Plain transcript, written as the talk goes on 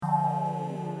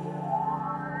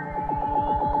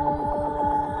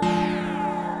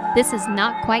This is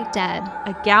Not Quite Dead.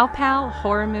 A Gal Pal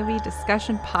horror movie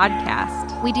discussion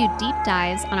podcast. We do deep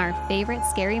dives on our favorite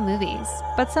scary movies.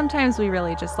 But sometimes we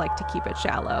really just like to keep it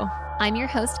shallow. I'm your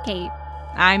host, Kate.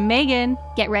 I'm Megan.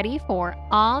 Get ready for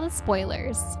all the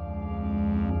spoilers.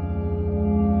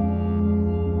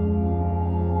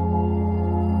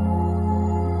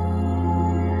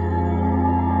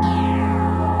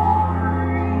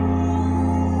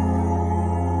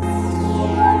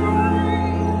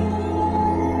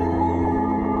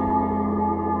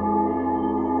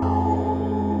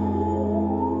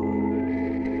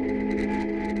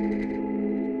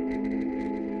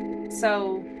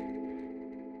 So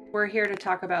we're here to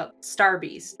talk about Star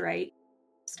Beast, right?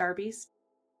 Star Beast?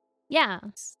 Yeah,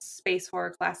 Space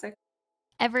horror classic.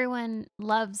 everyone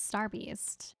loves Star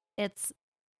Beast. It was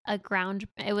a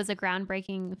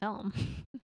groundbreaking film.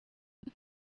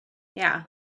 Yeah.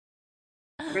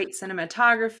 Great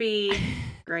cinematography,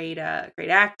 great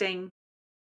acting.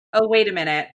 Oh, wait a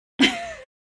minute.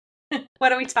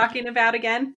 What are we talking about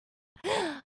again?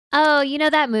 Oh, you know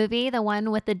that movie, the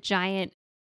one with the giant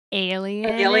alien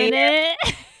Alien. in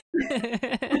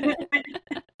it?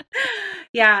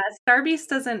 Yeah, Star Beast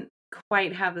doesn't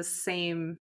quite have the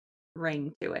same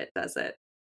ring to it, does it?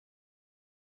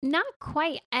 Not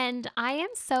quite. And I am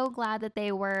so glad that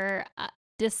they were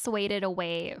dissuaded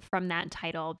away from that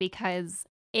title because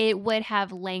it would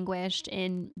have languished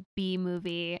in B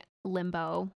movie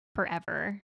limbo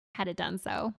forever had it done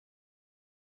so.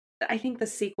 I think the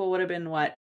sequel would have been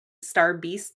what? Star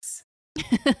Beasts?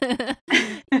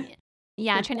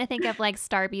 Yeah, trying to think of like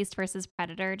Star Beast versus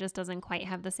Predator just doesn't quite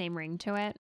have the same ring to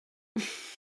it.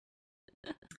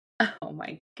 Oh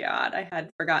my God, I had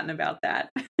forgotten about that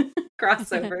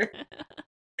crossover.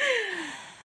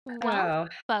 Well,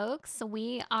 folks,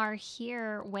 we are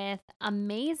here with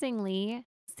amazingly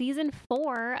season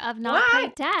 4 of Not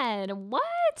Quite Dead.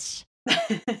 What?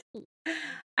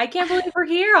 I can't believe we're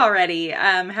here already.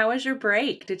 How was your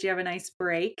break? Did you have a nice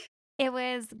break? It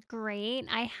was great.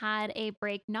 I had a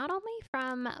break not only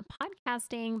from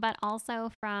podcasting, but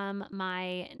also from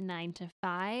my 9 to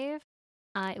 5.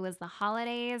 It was the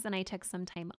holidays and I took some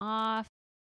time off.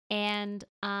 And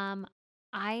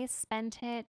I spent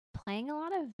it playing a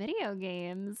lot of video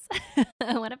games.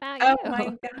 What about Oh you?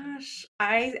 my gosh.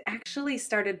 I actually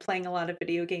started playing a lot of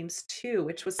video games too,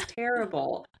 which was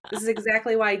terrible. This is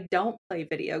exactly why I don't play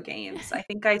video games. I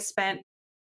think I spent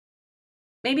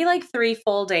maybe like 3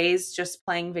 full days just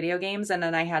playing video games and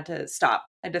then I had to stop.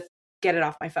 I had to get it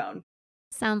off my phone.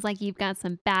 Sounds like you've got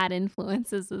some bad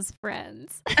influences as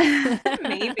friends.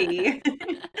 Maybe.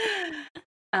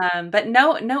 But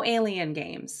no alien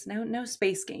games. No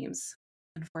space games,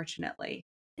 unfortunately.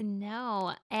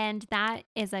 No, and that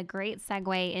is a great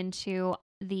segue into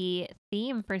the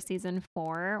theme for season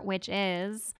 4, which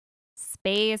is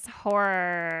space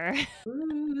horror.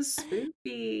 Ooh,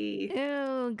 spooky.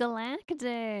 Ooh,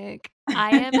 galactic.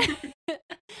 I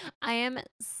am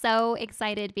so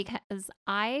excited because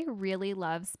I really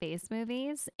love space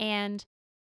movies, and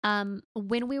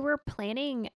when we were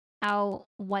planning out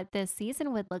what this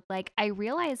season would look like, I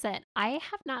realized that I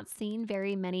have not seen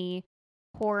very many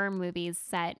horror movies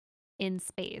set in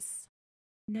space.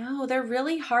 No, they're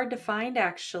really hard to find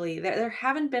actually. There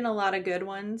haven't been a lot of good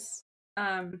ones.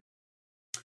 Um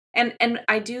and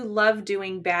I do love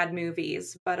doing bad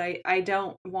movies, but I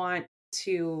don't want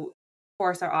to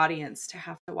force our audience to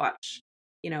have to watch,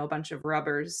 a bunch of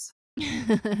rubbers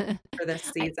for this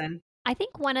I, season. I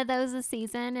think one of those this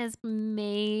season is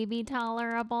maybe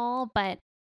tolerable, but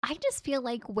I just feel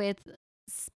like with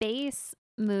space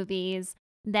movies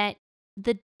that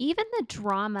even the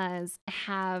dramas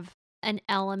have an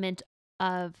element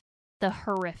of the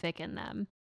horrific in them.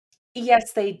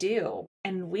 Yes, they do.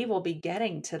 And we will be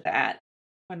getting to that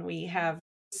when we have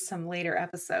some later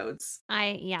episodes.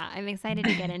 I'm excited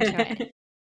to get into it.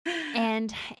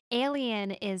 And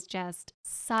Alien is just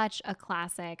such a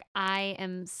classic. I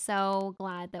am so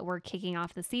glad that we're kicking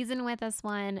off the season with this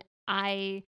one.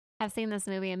 I have seen this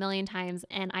movie a million times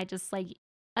and I just like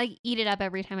eat it up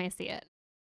every time I see it.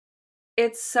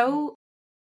 It's so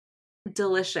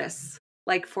delicious,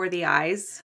 like for the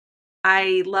eyes.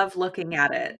 I love looking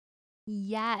at it.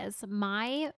 Yes,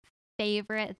 my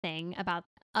favorite thing about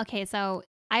okay, so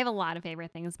I have a lot of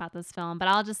favorite things about this film, but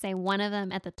I'll just say one of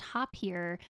them at the top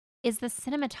here is the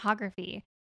cinematography.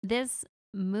 This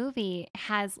movie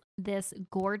has this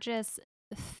gorgeous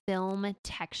film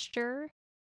texture,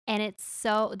 and it's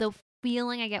so the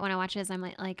feeling I get when I watch it is I'm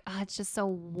like, oh, it's just so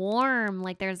warm.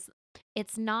 Like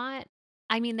it's not.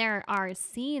 I mean, there are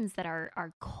scenes that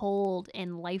are cold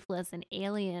and lifeless and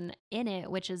alien in it,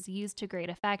 which is used to great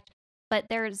effect. But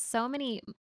there's so many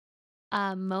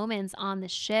moments on the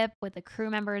ship with the crew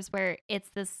members where it's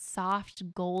this soft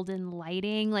golden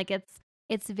lighting. Like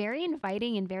it's very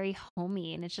inviting and very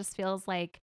homey, and it just feels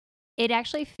like it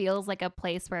actually feels like a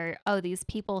place where, oh, these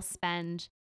people spend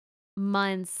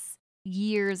months,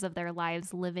 years of their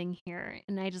lives living here.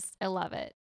 And I love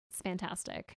it. It's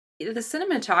fantastic. The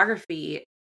cinematography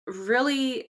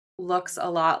really looks a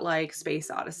lot like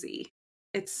Space Odyssey.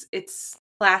 It's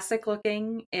classic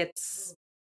looking.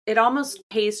 It almost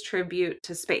pays tribute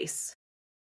to space.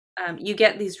 You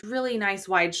get these really nice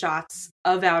wide shots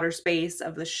of outer space,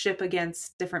 of the ship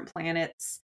against different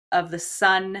planets, of the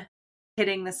sun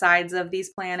hitting the sides of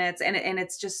these planets, and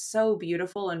it's just so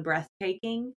beautiful and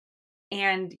breathtaking.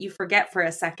 And you forget for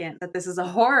a second that this is a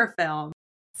horror film.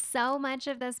 So much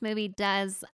of this movie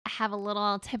does have a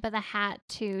little tip of the hat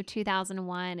to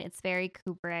 2001. It's very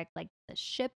Kubrick, like the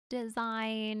ship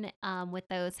design, with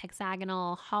those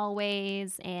hexagonal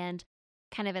hallways and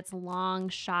kind of its long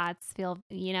shots feel,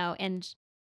 and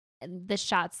the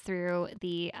shots through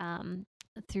the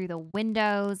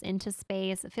windows into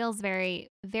space. It feels very,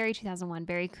 very 2001,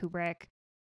 very Kubrick.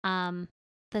 Um,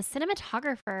 the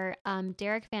cinematographer,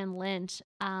 Derek Van Lint,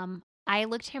 I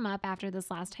looked him up after this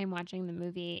last time watching the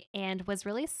movie and was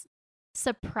really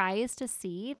surprised to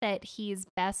see that he's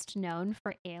best known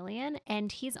for Alien,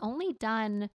 and he's only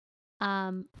done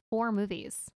 4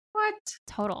 movies What?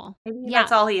 total. Maybe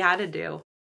that's Yeah, all he had to do.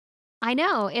 I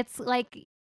know. It's like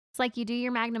you do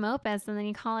your magnum opus and then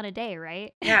you call it a day,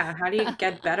 right? Yeah, how do you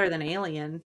get better than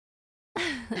Alien?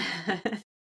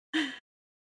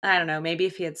 I don't know, maybe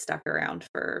if he had stuck around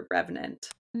for Revenant,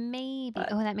 Maybe.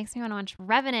 but Oh, that makes me want to watch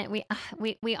Revenant.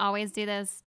 We always do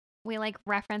this. We like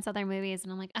reference other movies,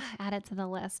 and I'm like, add it to the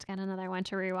list. Got another one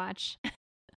to rewatch.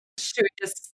 should we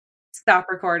just stop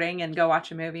recording and go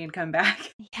watch a movie and come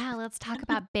back? Yeah, let's talk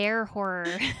about bear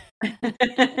horror.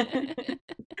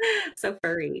 So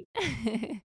furry.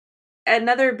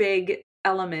 Another big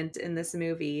element in this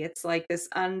movie, it's like this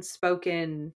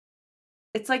unspoken,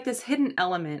 it's like this hidden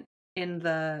element in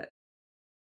the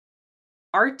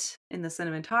art, in the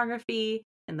cinematography,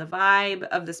 in the vibe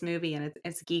of this movie, and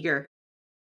it's Giger.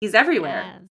 He's everywhere.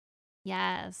 Yes.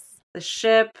 Yes. The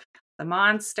ship, the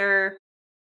monster.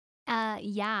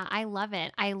 Yeah, I love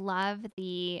it. I love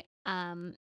the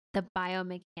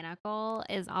biomechanical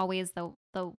is always the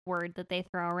word that they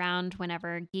throw around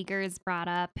whenever Giger is brought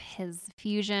up. His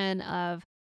fusion of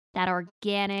that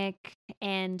organic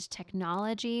and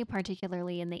technology,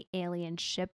 particularly in the alien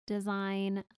ship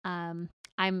design.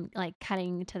 I'm like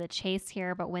cutting to the chase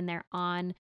here, but when they're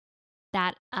on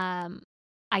that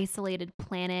isolated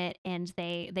planet and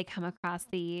they come across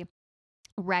the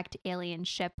wrecked alien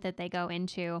ship that they go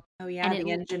into, Oh and yeah, it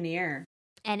the engineer.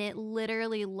 and it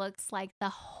literally looks like the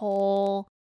whole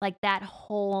like that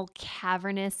whole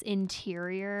cavernous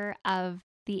interior of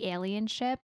the alien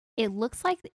ship. It looks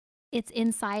like it's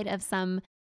inside of some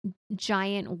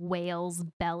giant whale's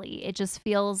belly. It just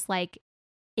feels like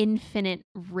infinite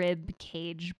rib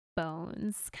cage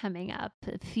bones coming up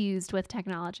fused with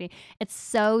technology. It's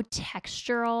so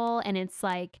textural, and it's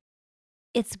like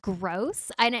it's gross.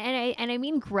 And I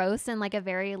mean gross in like a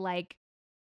very like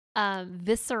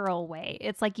visceral way.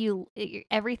 It's like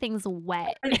everything's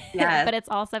wet, Yes. but it's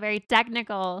also very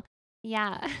technical.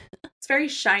 Yeah. It's very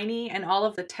shiny, and all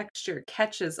of the texture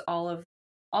catches all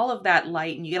of that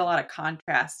light, and you get a lot of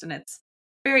contrast, and it's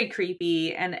very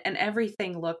creepy, and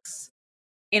everything looks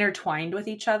intertwined with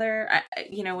each other.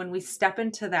 When we step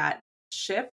into that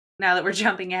ship, now that we're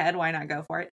jumping ahead, why not go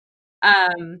for it?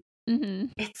 Um,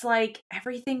 Mhm. it's like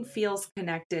everything feels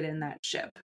connected in that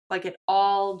ship. Like it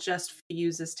all just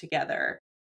fuses together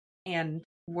and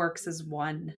works as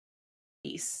one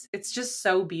piece. It's just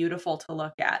so beautiful to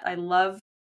look at. I love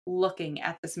looking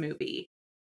at this movie.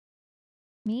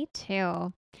 Me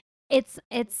too. It's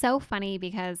so funny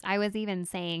because I was even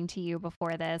saying to you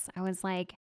before this, I was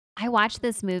like, I watched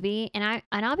this movie and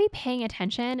I'll be paying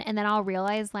attention and then I'll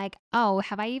realize like, oh,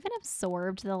 have I even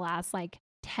absorbed the last like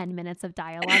 10 minutes of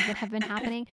dialogue that have been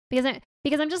happening? Because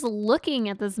I'm just looking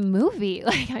at this movie.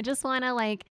 Like I just want to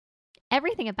like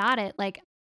everything about it. Like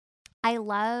I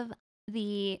love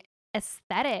the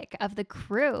aesthetic of the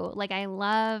crew. Like I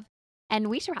love and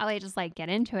we should probably just like get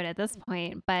into it at this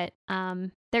point, but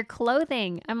their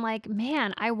clothing. I'm like,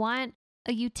 "Man, I want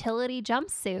a utility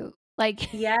jumpsuit."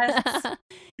 Like Yes.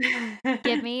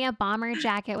 give me a bomber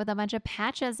jacket with a bunch of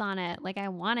patches on it. Like I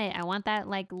want it. I want that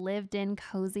like lived in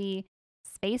cozy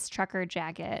space trucker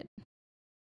jacket.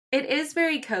 It is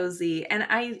very cozy, and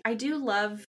I do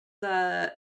love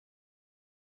the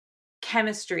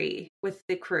chemistry with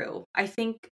the crew. I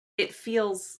think it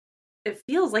feels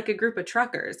like a group of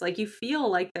truckers. Like you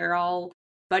feel like they're all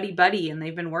buddy and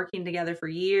they've been working together for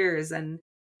years and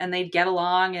they'd get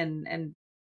along and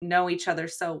know each other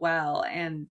so well.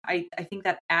 And I think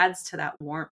that adds to that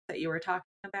warmth that you were talking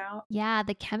about. Yeah,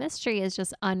 the chemistry is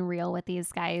just unreal with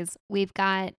these guys. We've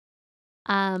got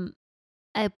um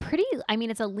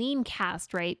it's a lean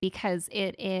cast, right? Because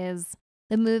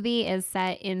the movie is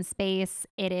set in space.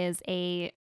 It's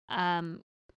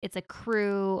a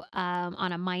crew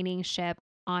on a mining ship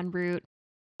en route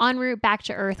back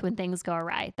to Earth when things go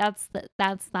awry. That's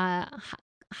the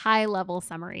high level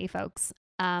summary, folks.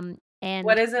 What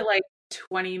And is it, like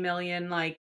 20 million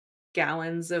like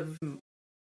gallons of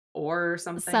ore or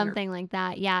something? something like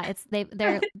that. Yeah,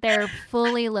 they're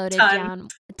fully loaded Ton. down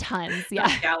tons. Not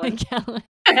Yeah, gallons. gallon.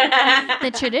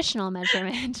 The traditional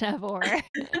measurement of ore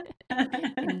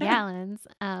in gallons.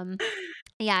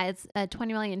 Yeah, it's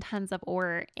 20 million tons of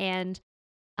ore, and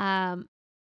um,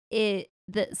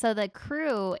 so the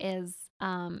crew is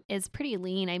pretty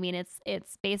lean. I mean,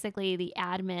 it's basically the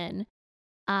admin,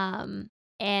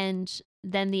 and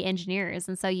then the engineers,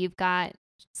 and so you've got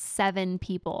 7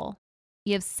 people.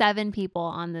 You have 7 people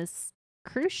on this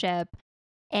cruise ship,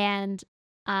 and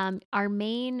our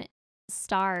main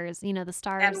stars, the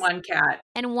stars, And one cat.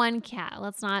 and one cat.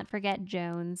 Let's not forget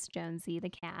Jonesy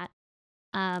the cat.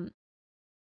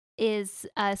 Is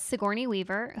Sigourney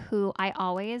Weaver, who I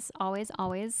always, always,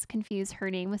 always confuse her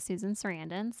name with Susan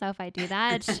Sarandon. So if I do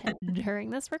that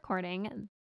during this recording,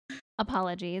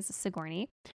 apologies, Sigourney.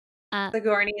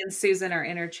 Sigourney and Susan are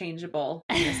interchangeable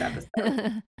in this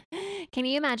episode. Can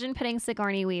you imagine putting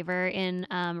Sigourney Weaver in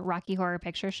Rocky Horror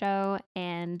Picture Show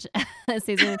and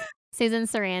Susan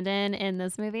Sarandon in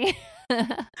this movie?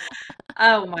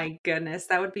 Oh my goodness,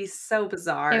 that would be so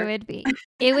bizarre.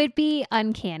 It would be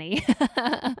uncanny.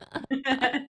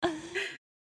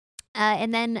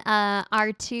 And then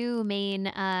our 2 main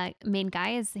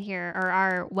guys here, or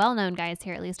our well-known guys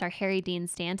here at least, are Harry Dean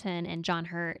Stanton and John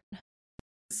Hurt.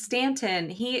 Stanton,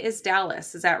 he is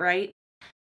Dallas, is that right?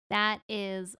 That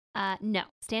is no,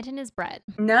 Stanton is Brett.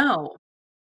 No.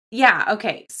 Yeah,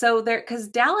 okay. So because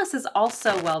Dallas is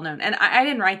also well known, and I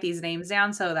didn't write these names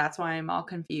down, so that's why I'm all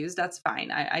confused. That's fine.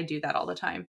 I do that all the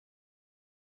time.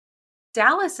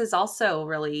 Dallas is also a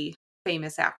really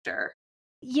famous actor.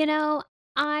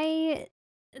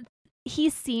 He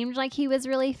seemed like he was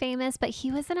really famous, but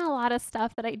he was in a lot of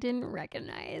stuff that I didn't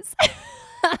recognize.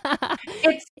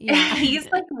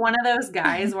 He's like one of those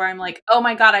guys where I'm like, oh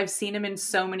my God, I've seen him in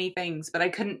so many things, but I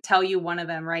couldn't tell you one of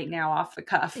them right now off the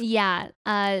cuff. Yeah.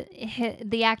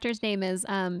 The actor's name is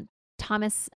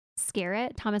Thomas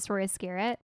Roy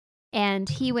Skerritt, and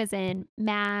he was in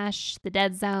MASH, The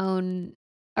Dead Zone,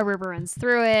 A River Runs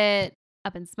Through It,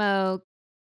 Up in Smoke,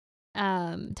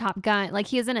 Top Gun. Like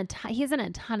he's in a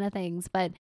ton of things,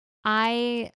 but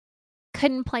I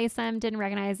couldn't place him, didn't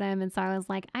recognize him, and so I was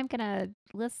like, I'm gonna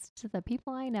list the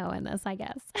people I know in this, I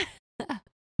guess.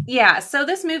 Yeah, so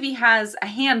this movie has a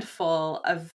handful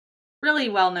of really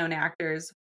well-known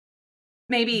actors,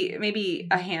 maybe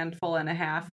a handful and a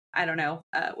half, I don't know,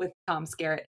 with Tom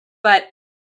Skerritt, but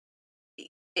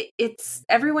it's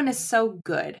everyone is so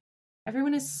good.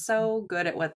 Everyone is so good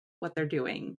at what they're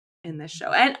doing in this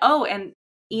show. And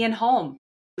Ian Holm.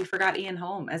 We forgot Ian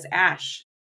Holm as Ash.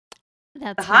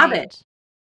 That's the right. Hobbit.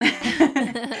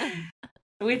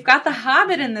 We've got the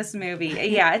Hobbit in this movie.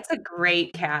 Yeah, it's a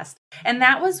great cast. And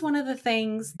that was one of the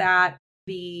things that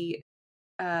the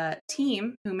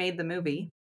team who made the movie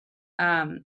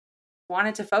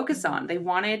wanted to focus on. They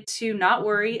wanted to not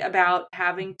worry about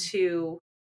having to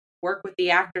work with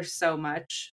the actors so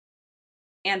much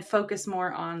and focus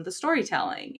more on the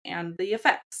storytelling and the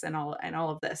effects and all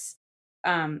of this.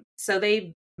 So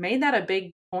they made that a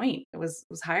big point. It was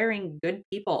hiring good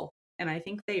people, and I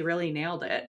think they really nailed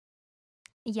it.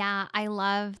 Yeah, I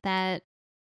love that.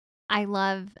 I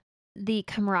love the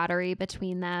camaraderie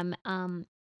between them.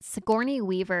 Sigourney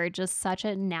Weaver, just such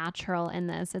a natural in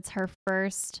this. It's her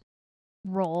first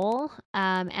role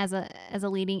as a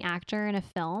leading actor in a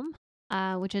film,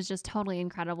 which is just totally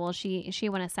incredible. She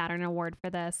won a Saturn Award for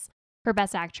this for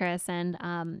Best Actress,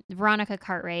 and Veronica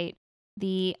Cartwright,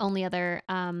 the only other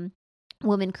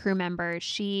woman crew member,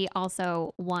 she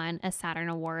also won a Saturn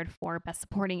Award for Best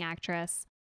Supporting Actress.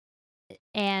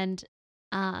 And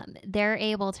they're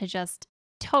able to just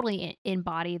totally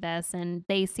embody this, and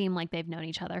they seem like they've known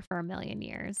each other for a million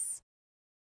years.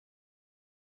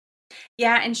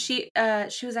 Yeah, and she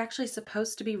was actually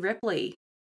supposed to be Ripley,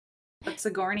 but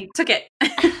Sigourney took it.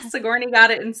 Sigourney got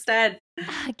it instead.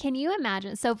 Can you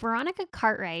imagine? So Veronica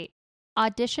Cartwright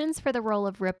auditions for the role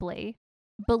of Ripley,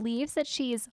 believes that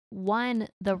she's won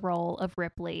the role of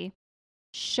Ripley,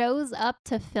 shows up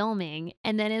to filming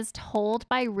and then is told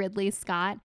by Ridley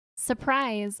Scott,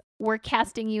 surprise, we're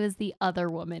casting you as the other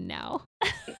woman now.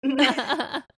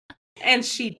 And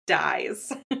she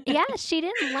dies. Yeah, she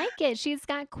didn't like it. She's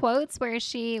got quotes where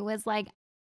she was like,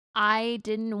 I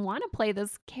didn't want to play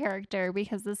this character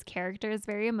because this character is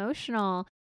very emotional.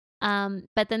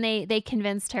 But then they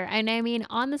convinced her. And I mean,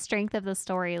 on the strength of the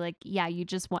story, like, yeah, you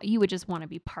would just want to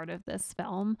be part of this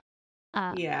film.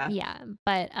 Yeah. Yeah,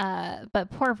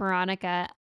 but poor Veronica.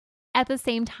 At the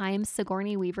same time,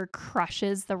 Sigourney Weaver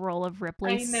crushes the role of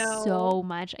Ripley I know. so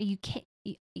much. You can't.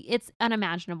 It's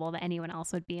unimaginable that anyone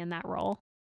else would be in that role.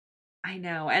 I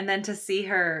know. And then to see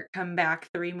her come back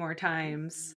 3 more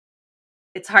times,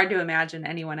 it's hard to imagine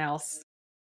anyone else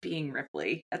being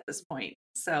Ripley at this point.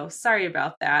 So sorry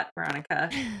about that, Veronica.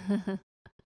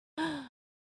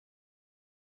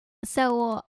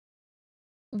 So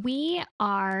we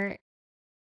are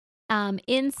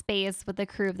in space with the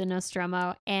crew of the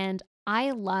Nostromo, and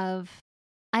I love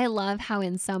how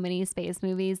in so many space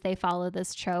movies they follow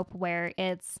this trope where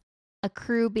it's a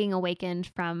crew being awakened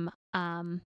from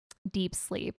deep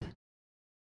sleep.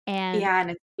 And Yeah,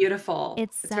 and it's beautiful.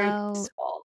 it's It's very so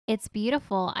peaceful. it's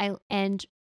beautiful. And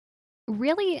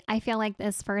really I feel like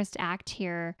this first act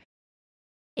here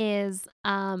is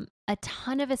a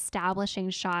ton of establishing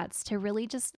shots to really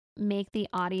just make the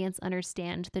audience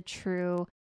understand the true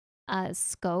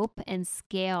scope and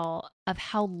scale of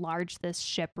how large this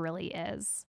ship really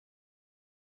is.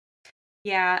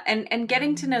 Yeah, and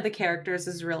getting to know the characters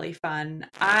is really fun.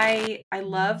 I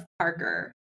love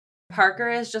Parker. Parker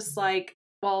is just like,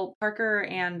 well, Parker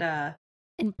And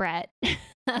Brett.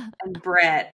 and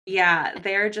Brett. Yeah,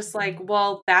 they're just like,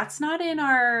 well, that's not in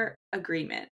our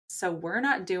agreement. So we're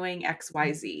not doing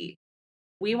XYZ.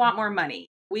 We want more money.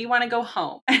 We want to go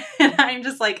home. And I'm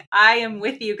just like, I am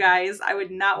with you guys. I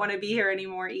would not want to be here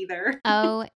anymore either.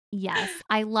 Oh, yes.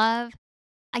 I love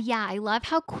I love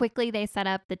how quickly they set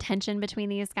up the tension between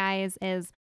these guys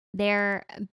is they're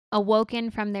awoken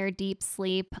from their deep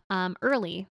sleep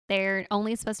early. They're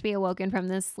only supposed to be awoken from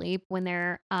this sleep when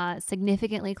they're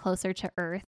significantly closer to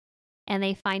Earth, and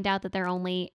they find out that they're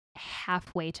only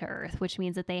halfway to Earth, which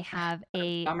means that they have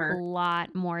a Bummer.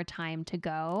 lot more time to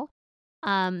go.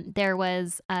 There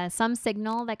was some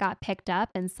signal that got picked up,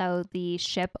 and so the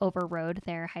ship overrode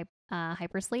their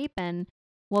hypersleep and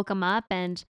woke them up.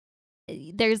 And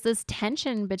there's this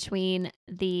tension between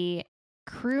the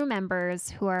crew members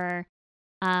who are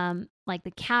like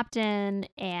the captain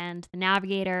and the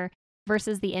navigator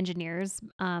versus the engineers,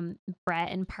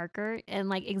 Brett and Parker. And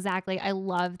like, exactly, I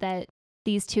love that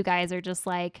these two guys are just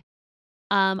like,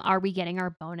 are we getting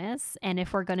our bonus? And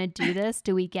if we're going to do this,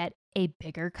 do we get a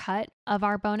bigger cut of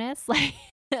our bonus? Like,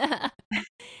 and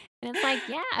it's like,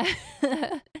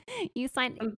 yeah, you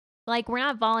signed, like, we're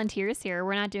not volunteers here.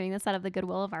 We're not doing this out of the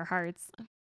goodwill of our hearts.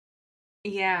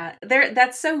 Yeah,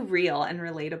 that's so real and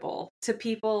relatable to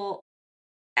people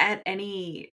at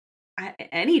any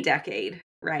decade,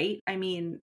 right? I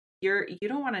mean, you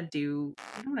don't want to do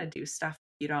stuff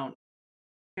you're not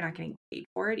getting paid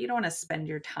for it. You don't want to spend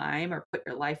your time or put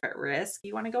your life at risk.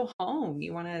 You want to go home.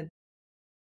 You want to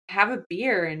have a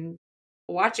beer and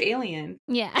watch Alien.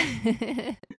 Yeah.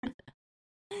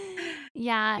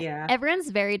 Yeah. Yeah, Everyone's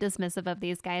very dismissive of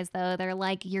these guys, though. They're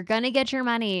like, you're going to get your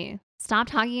money. Stop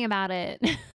talking about it.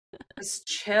 just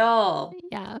chill.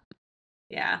 Yeah.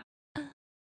 Yeah.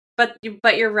 But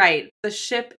you're right. The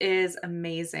ship is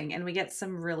amazing and we get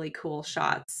some really cool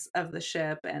shots of the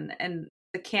ship and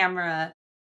the camera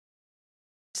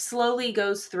slowly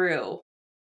goes through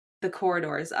the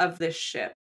corridors of this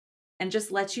ship and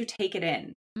just lets you take it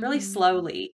in really Mhm.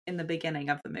 slowly in the beginning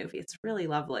of the movie. It's really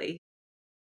lovely.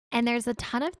 And there's a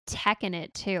ton of tech in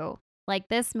it, too. Like,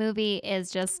 this movie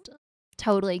is just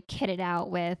totally kitted out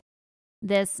with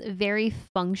this very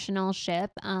functional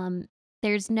ship.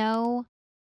 There's no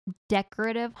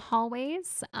decorative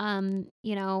hallways.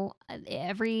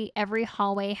 Every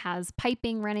hallway has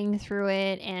piping running through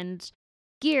it and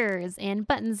gears and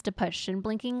buttons to push and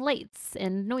blinking lights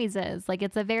and noises. Like,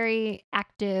 it's a very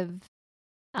active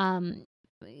um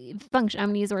function. I'm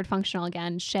gonna use the word functional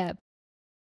again, ship.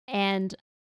 And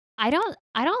I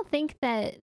don't think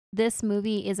that this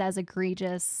movie is as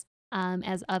egregious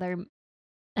as other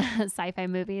sci-fi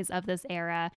movies of this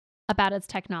era about its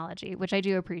technology, which I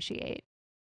do appreciate.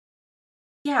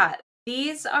 Yeah,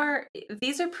 these are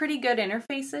pretty good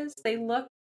interfaces. They look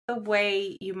the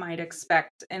way you might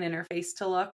expect an interface to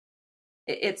look.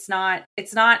 It's not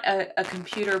a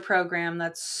computer program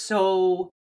that's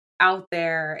so out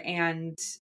there and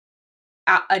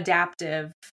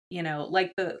adaptive,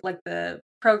 like the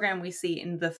program we see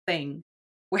in The Thing,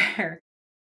 where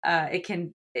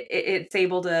it's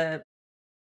able to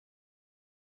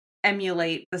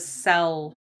emulate the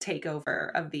cell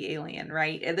takeover of the alien,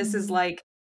 right? This is Mhm. like,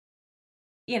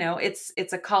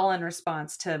 it's a call and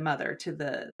response to Mother, to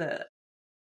the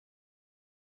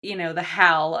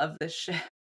HAL of the ship.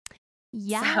 So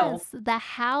Yes, the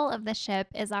Hal of the ship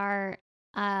is our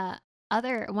uh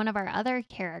other one of our other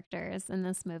characters in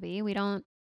this movie. We don't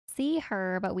see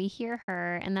her, but we hear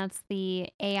her, and that's the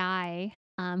AI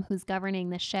who's governing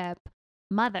the ship,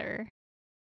 Mother,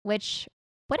 which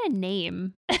what a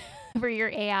name for your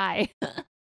AI.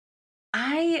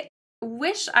 I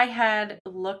wish I had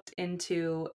looked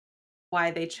into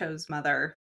why they chose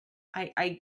Mother.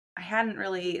 I hadn't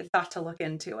really thought to look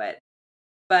into it,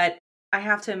 but I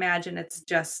have to imagine it's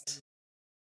just,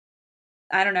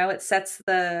 I don't know, it sets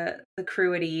the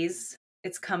crew at ease.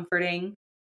 It's comforting.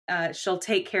 She'll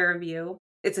take care of you.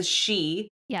 It's a she,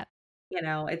 Yep.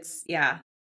 it's yeah.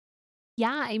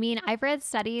 Yeah, I mean, I've read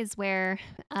studies where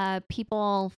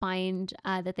people find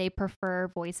that they prefer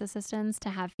voice assistants to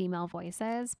have female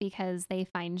voices because they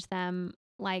find them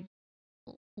like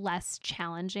less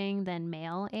challenging than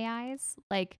male AIs.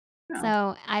 Like, No.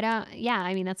 so I don't, yeah,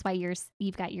 I mean, that's why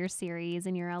you've got your Series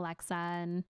and your Alexa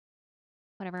and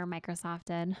whatever Microsoft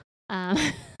did. Um,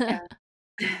 Yeah.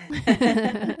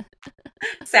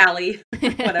 Sally,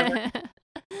 whatever.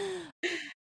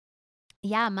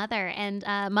 yeah, Mother. And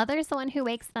Mother's the one who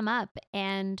wakes them up.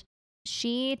 And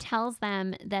she tells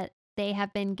them that they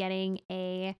have been getting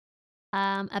a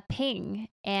ping.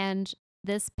 And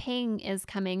this ping is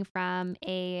coming from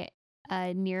a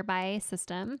nearby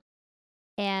system.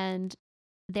 And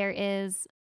there is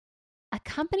a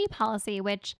company policy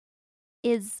which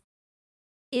is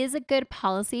is a good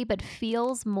policy but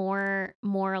feels more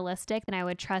moralistic than I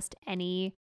would trust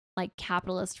any like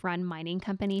capitalist run mining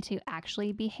company to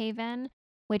actually behave in,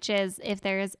 which is if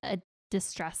there's a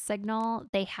distress signal,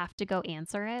 they have to go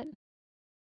answer it.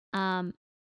 Um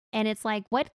and it's like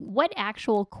what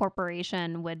actual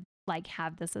corporation would like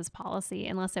have this as policy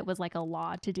unless it was like a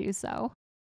law to do so?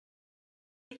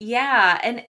 Yeah,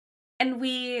 and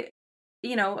we,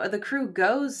 the crew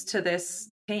goes to this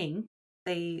ping.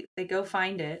 They go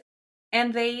find it,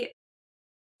 and they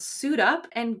suit up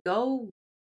and go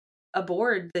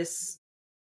aboard this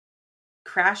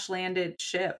crash landed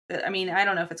ship. I mean, I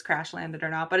don't know if it's crash landed or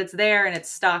not, but it's there and it's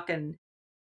stuck, and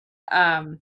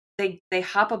um they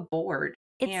hop aboard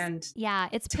It's and yeah,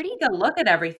 take a look at it's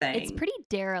everything. pretty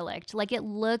derelict. Like it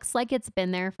looks like it's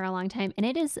been there for a long time and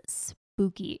it is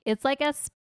spooky. It's like it's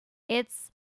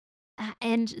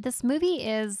and this movie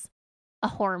is a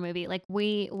horror movie. Like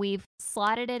we've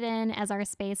slotted it in as our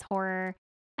space horror.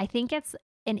 I think it's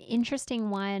an interesting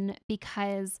one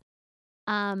because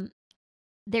um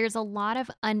there's a lot of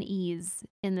unease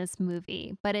in this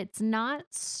movie, but it's not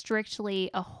strictly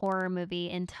a horror movie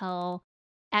until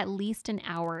at least an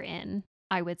hour in,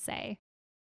 I would say.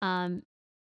 Um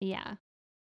yeah.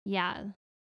 Yeah.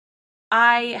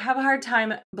 I have a hard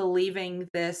time believing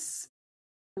this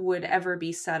would ever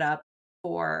be set up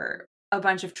for a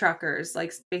bunch of truckers,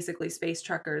 like basically space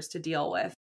truckers, to deal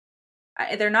with.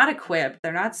 They're not equipped.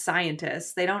 They're not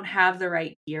scientists. They don't have the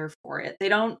right gear for it. They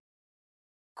don't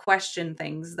question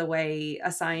things the way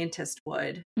a scientist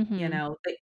would. You Mhm. know,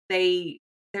 they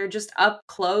they're just up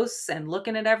close and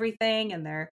looking at everything, and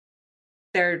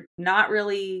they're not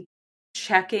really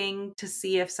checking to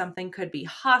see if something could be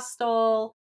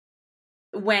hostile.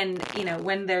 When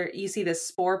you see this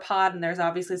spore pod and there's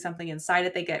obviously something inside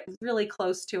it, they get really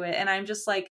close to it, and I'm just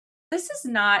like, this is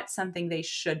not something they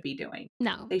should be doing.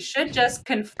 No. They should just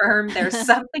confirm there's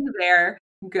something there,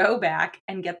 go back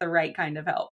and get the right kind of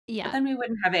help, but Yeah. then we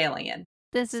wouldn't have Alien.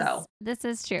 So This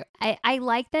is true. I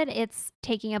like that it's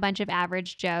taking a bunch of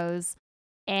average Joes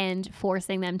and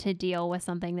forcing them to deal with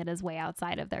something that is way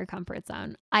outside of their comfort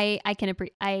zone. I can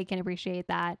appreciate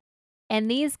that.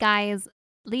 And these guys,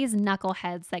 these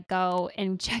knuckleheads that go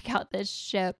and check out this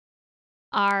ship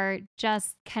are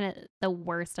just kind of the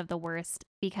worst of the worst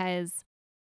because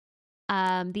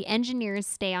the engineers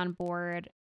stay on board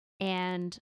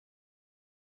and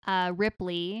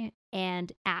Ripley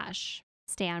and Ash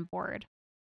stay on board.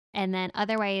 And then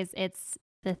otherwise it's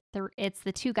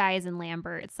the two guys in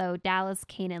Lambert. So Dallas,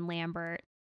 Kane, and Lambert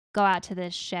go out to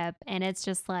this ship and it's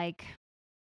just like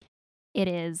it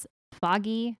is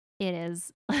foggy. It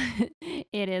is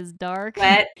it is dark.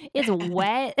 wet. It's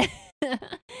wet.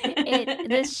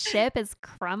 This ship is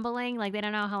crumbling. Like they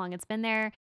don't know how long it's been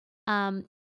there. Um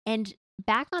and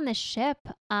back on the ship,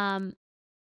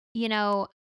 you know,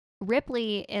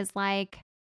 Ripley is like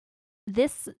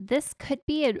this could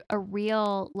be a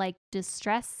real like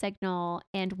distress signal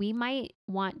and we might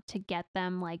want to get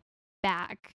them like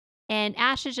back. And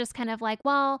Ash is just kind of like,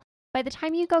 well, by the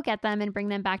time you go get them and bring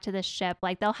them back to the ship,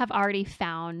 like they'll have already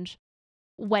found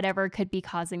whatever could be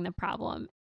causing the problem.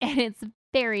 And it's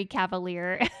very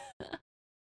cavalier.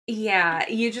 Yeah,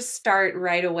 you just start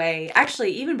right away.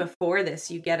 Actually, even before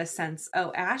this, you get a sense,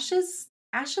 oh, Ash is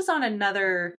on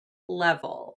another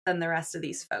level than the rest of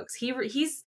these folks. He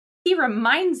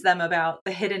reminds them about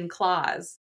the hidden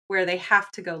clause where they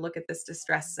have to go look at this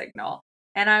distress signal.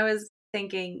 And I was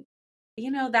thinking,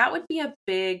 that would be a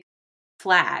big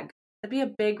flag. That'd be a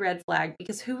big red flag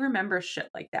because who remembers shit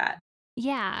like that?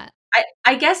 Yeah.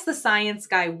 I guess the science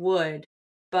guy would,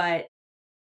 but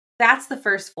that's the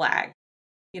first flag.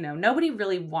 Nobody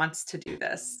really wants to do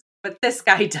this, but this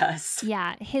guy does.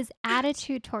 Yeah, his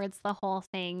attitude towards the whole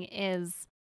thing is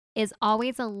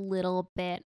always a little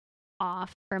bit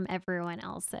off from everyone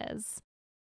else's.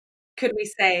 Could we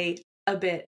say a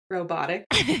bit robotic?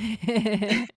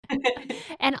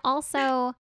 And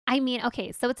also, I mean,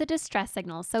 okay, so it's a distress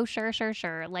signal. So sure.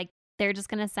 Like they're just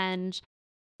going to send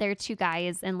their two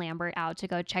guys and Lambert out to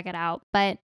go check it out.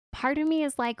 But part of me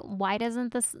is like, why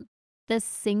doesn't this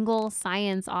single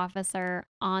science officer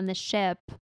on the ship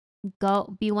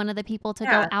go be one of the people to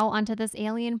go Yeah, out onto this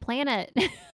alien planet?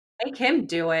 make him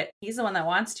do it. He's the one that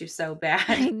wants to so I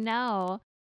bad. know.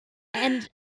 And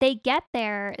they get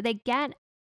there, they get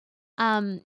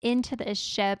into the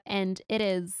ship, and it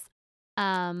is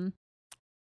um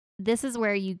this is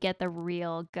where you get the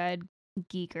real good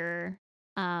geeker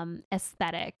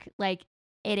aesthetic. Like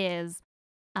it is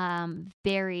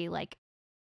very like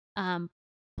um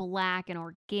black and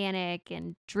organic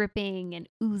and dripping and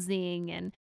oozing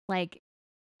and like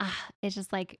it's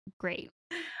just like great.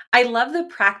 I love the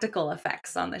practical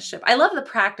effects on this ship. I love the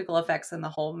practical effects in the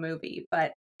whole movie,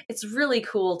 but it's really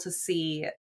cool to see,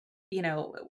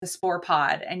 the spore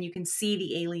pod and you can see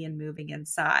the alien moving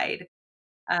inside.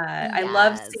 I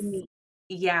love Yes. seeing,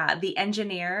 yeah, the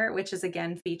engineer, which is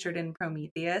again featured in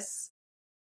Prometheus,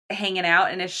 hanging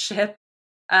out in his ship.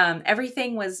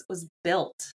 Everything was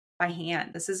built by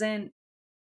hand. This isn't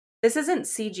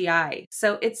CGI.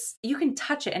 So you can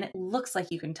touch it and it looks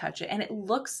like you can touch it and it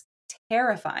looks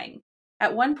terrifying.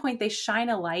 At one point they shine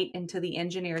a light into the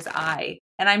engineer's eye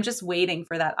and I'm just waiting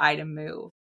for that eye to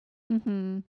move.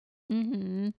 Mhm.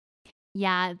 Mhm.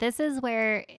 Yeah, this is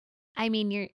where I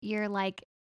mean you're like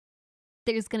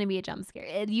there's going to be a jump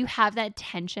scare. You have that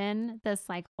tension this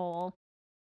like whole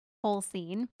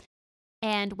scene.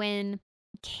 And when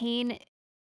Kane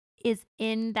is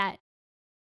in that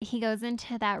he goes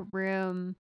into that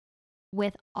room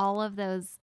with all of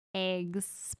those egg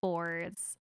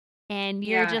spores and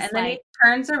you're Yeah, and just then he like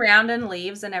turns around and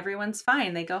leaves and everyone's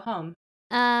fine. They go home.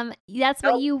 that's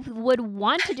what Nope. you would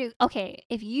want to do. Okay,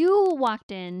 if you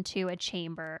walked into a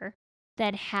chamber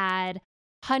that had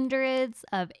hundreds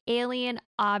of alien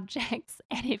objects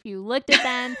and if you looked at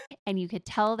them and you could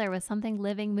tell there was something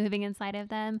living moving inside of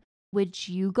them, would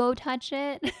you go touch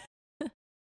it?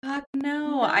 Fuck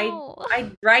no. No.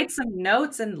 I'd write some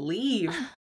notes and leave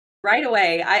right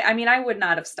away. I mean, I would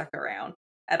not have stuck around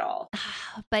at all.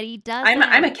 But he I'm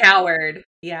a doesn't. coward. I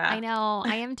Yeah. know.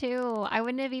 I am too. I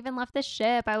wouldn't have even left the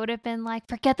ship. I would have been like,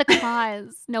 forget the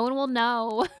claws. No one will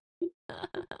know.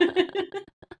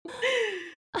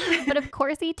 But of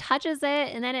course, he touches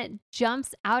it and then it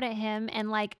jumps out at him and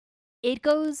like it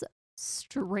goes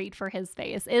straight for his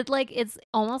face. It's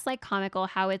almost like comical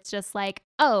how it's just like,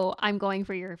 oh, I'm going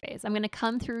for your face. I'm going to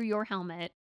come through your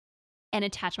helmet and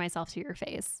attach myself to your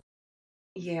face.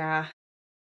 Yeah.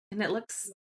 And it looks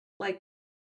like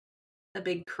a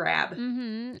big crab.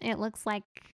 It looks like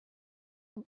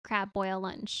crab boil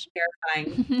lunch.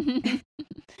 Terrifying.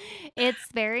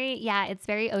 It's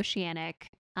very oceanic,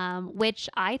 which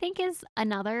I think is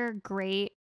another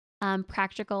great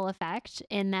practical effect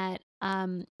in that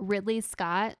Ridley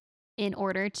Scott, in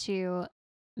order to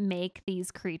make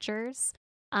these creatures,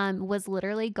 was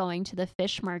literally going to the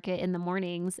fish market in the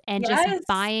mornings and just Yes.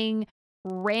 buying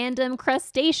random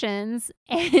crustaceans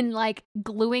and like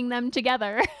gluing them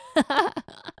together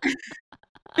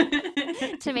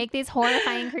to make these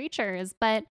horrifying creatures.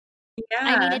 But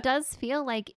I mean, Yeah. it does feel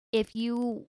like if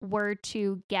you were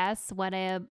to guess what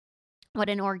an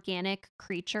organic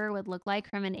creature would look like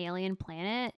from an alien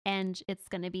planet and it's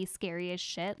going to be scary as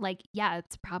shit, like yeah,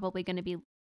 it's probably going to be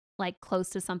like close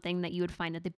to something that you would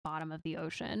find at the bottom of the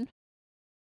ocean.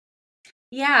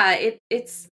 Yeah,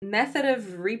 its method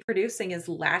of reproducing is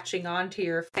latching onto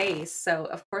your face. So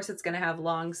of course it's going to have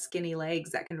long skinny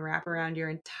legs that can wrap around your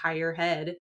entire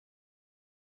head.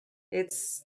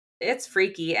 It's it's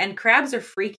freaky and crabs are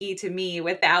freaky to me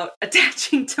without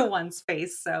attaching to one's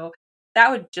face. So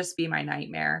that would just be my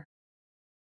nightmare.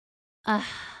 Uh,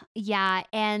 Yeah,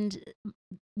 and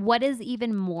what is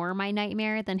even more my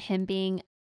nightmare than him being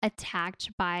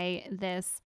attacked by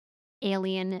this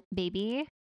alien baby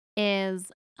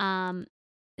is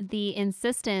the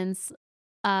insistence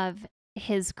of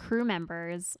his crew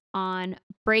members on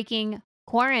breaking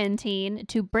quarantine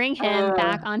to bring him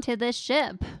back Ugh. onto the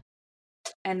ship.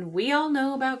 And we all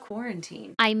know about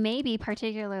quarantine. I may be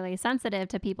particularly sensitive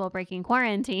to people breaking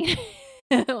quarantine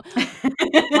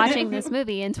watching this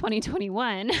movie in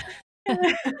 2021.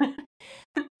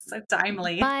 So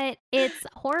timely. But it's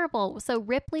horrible. So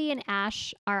Ripley and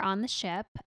Ash are on the ship,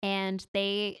 and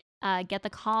they get the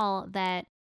call that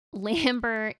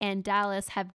Lambert and Dallas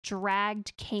have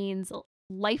dragged Kane's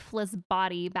lifeless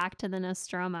body back to the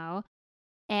Nostromo.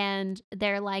 And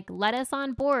they're like, let us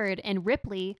on board. And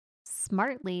Ripley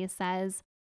smartly says,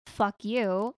 fuck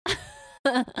you.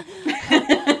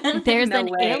 There's No an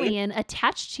way. alien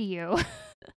attached to you.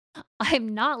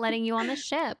 I'm not letting you on the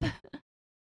ship.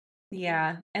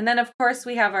 Yeah. And then, of course,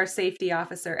 we have our safety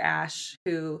officer, Ash,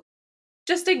 who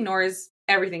just ignores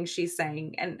everything she's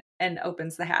saying and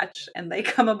opens the hatch. And they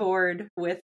come aboard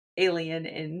with Alien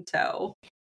in tow.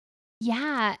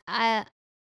 Yeah.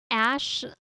 Ash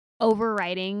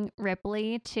overriding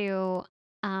Ripley to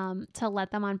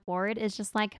let them on board is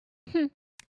just like,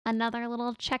 another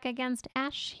little check against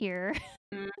Ash here.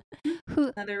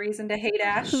 Another reason to hate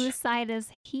Ash. Whose side is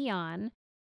he on?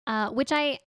 Which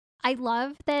I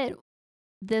love that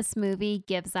this movie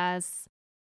gives us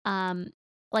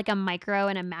like a micro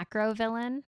and a macro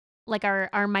villain, like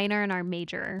our minor and our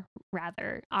major,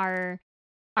 rather. Our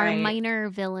Right. minor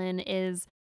villain is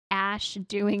Ash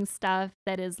doing stuff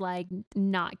that is like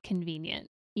not convenient.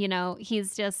 You know,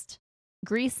 he's just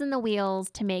greasing the wheels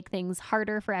to make things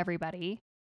harder for everybody.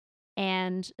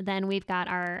 And then we've got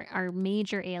our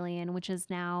major alien, which is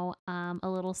now a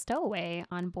little stowaway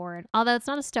on board. Although it's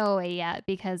not a stowaway yet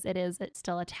because it's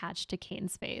still attached to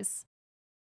Kane's face.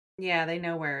 Yeah, they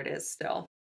know where it is still.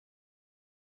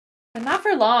 But not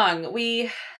for long. We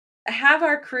have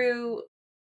our crew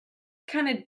kind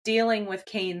of dealing with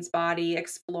Kane's body,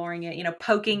 exploring it,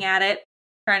 poking at it,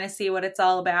 trying to see what it's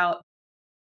all about.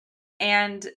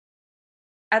 And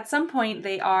at some point,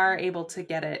 they are able to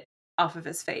get it off of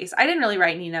his face. I didn't really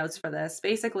write any notes for this.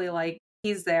 Basically, like,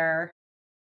 he's there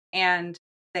and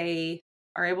they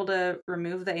are able to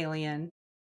remove the alien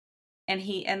and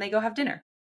they go have dinner.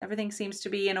 Everything seems to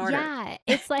be in order. Yeah,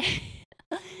 it's like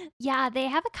yeah, they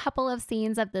have a couple of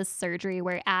scenes of this surgery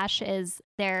where Ash is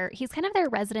he's kind of their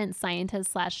resident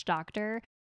scientist / doctor.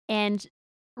 And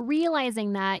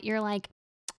realizing that, you're like,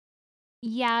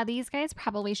 yeah, these guys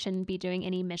probably shouldn't be doing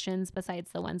any missions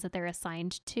besides the ones that they're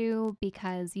assigned to,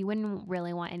 because you wouldn't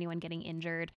really want anyone getting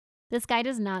injured. This guy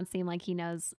does not seem like he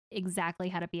knows exactly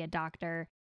how to be a doctor.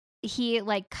 He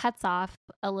like cuts off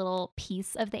a little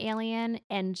piece of the alien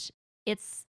and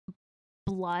its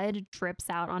blood drips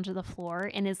out onto the floor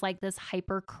and is like this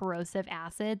hyper corrosive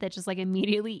acid that just like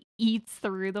immediately eats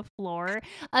through the floor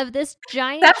of this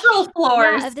giant Several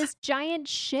floors. yeah, of this giant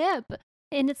ship.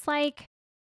 And it's like,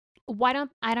 I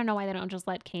don't know why they don't just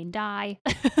let Kane die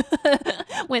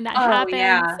when that happens.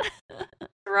 Yeah.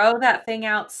 Throw that thing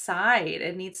outside.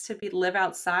 It needs to live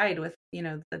outside with,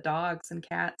 the dogs and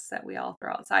cats that we all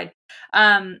throw outside.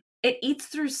 It eats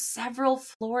through several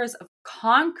floors of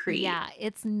concrete. Yeah,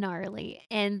 it's gnarly.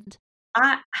 And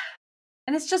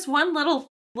it's just one little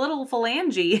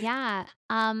phalange. yeah.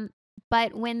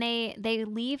 But when they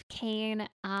leave Kane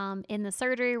in the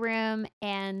surgery room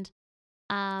and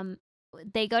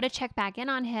they go to check back in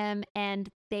on him, and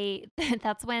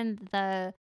that's when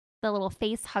the little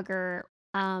face hugger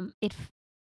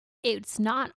it's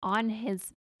not on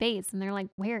his face, and they're like,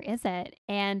 where is it?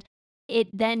 And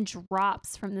it then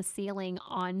drops from the ceiling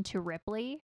onto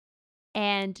Ripley,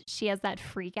 and she has that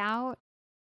freak out,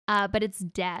 but it's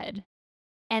dead.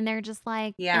 And they're just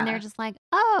like,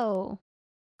 oh,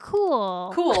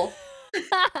 cool.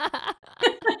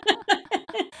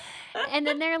 And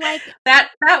then they're like, that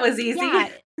was easy. Yeah.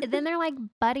 Then they're like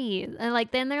buddies. And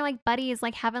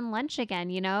like having lunch again,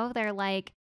 They're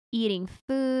like eating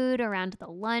food around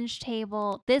the lunch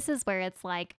table. This is where it's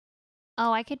like,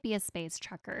 oh, I could be a space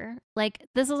trucker. Like,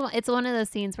 it's one of those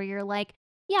scenes where you're like,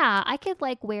 yeah, I could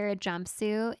like wear a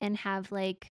jumpsuit and have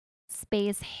like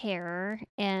space hair,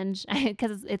 and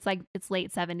because it's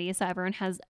late 70s, so everyone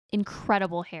has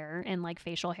incredible hair and like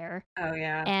facial hair. Oh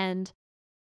yeah. And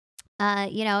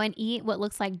and eat what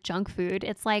looks like junk food.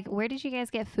 It's like, where did you guys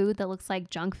get food that looks like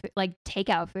junk food, like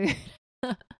takeout food?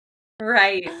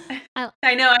 Right.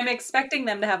 I know. I'm expecting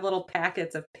them to have little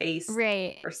packets of paste,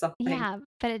 right, or something. Yeah,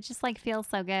 but it just like feels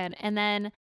so good. And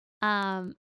then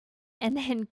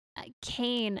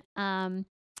Kane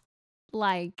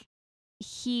like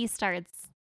he starts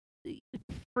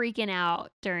freaking out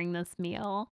during this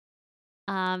meal.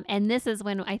 And this is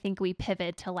when I think we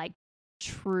pivot to like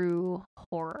true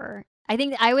horror. I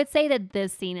think I would say that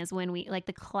this scene is when we like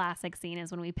the classic scene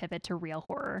is when we pivot to real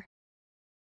horror.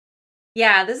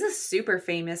 Yeah, this is a super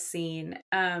famous scene.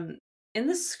 In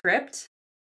the script,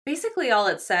 basically all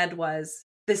it said was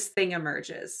this thing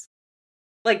emerges.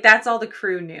 Like that's all the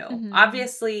crew knew. Mhm.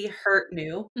 Obviously, Hurt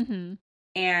knew, Mhm.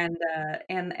 and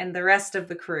the rest of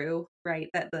the crew, right?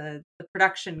 That the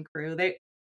production crew, they,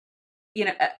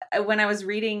 when I was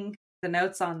reading the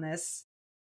notes on this,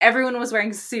 everyone was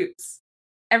wearing suits.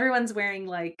 Everyone's wearing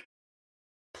like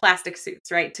plastic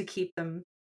suits, right, to keep them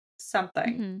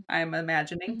something. Mhm. I'm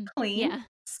imagining Mhm. clean. Yeah.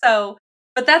 So,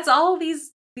 but that's all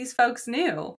these folks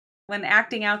knew when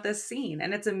acting out this scene,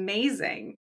 and it's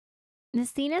amazing. The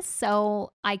scene is so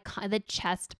iconic. The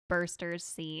chest bursters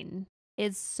scene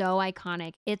is so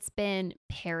iconic. It's been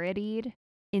parodied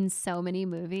in so many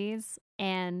movies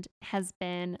and has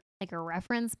been like a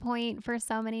reference point for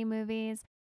so many movies.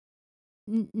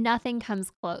 Nothing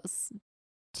comes close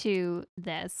to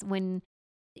this when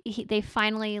they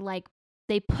finally like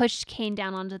they push Kane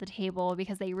down onto the table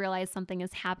because they realize something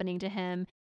is happening to him,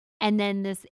 and then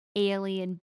this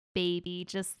alien baby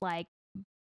just like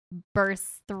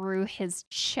bursts through his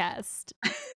chest.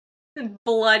 And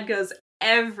blood goes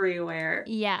everywhere.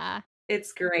 Yeah.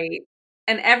 It's great.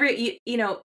 And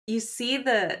you see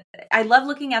I love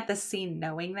looking at this scene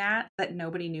knowing that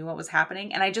nobody knew what was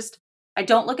happening, and I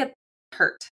don't look at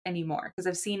Hurt anymore because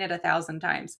I've seen it 1,000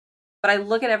 times. But I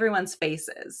look at everyone's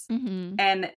faces Mhm.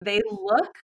 and they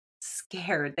look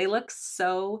scared. They look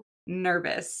so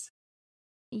nervous,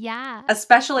 Yeah.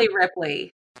 especially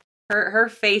Ripley. Her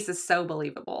face is so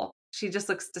believable. She just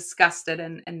looks disgusted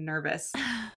and nervous.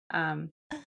 Um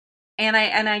and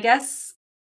I guess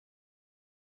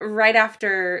right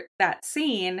after that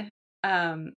scene,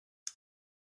 um,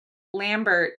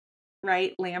 Lambert,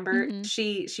 right? Lambert, Mhm.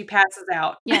 she passes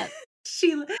out. Yep.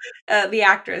 She the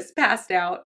actress passed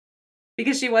out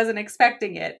because she wasn't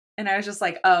expecting it. And I was just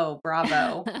like, "Oh,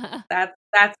 bravo. That's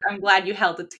I'm glad you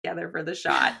held it together for the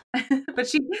shot." But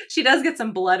she does get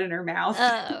some blood in her mouth.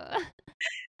 Oh.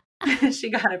 She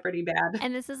got it pretty bad.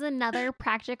 And this is another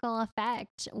practical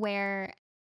effect where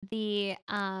the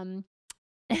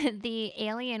the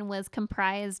alien was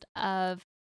comprised of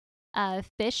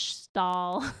fish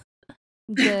stall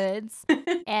goods.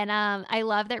 And I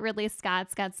love that Ridley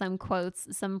Scott's got some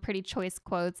quotes, some pretty choice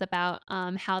quotes about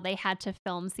how they had to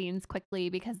film scenes quickly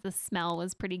because the smell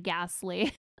was pretty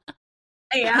ghastly.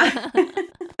 Yeah.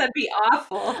 That'd be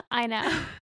awful. I know.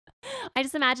 I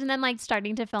just imagine them like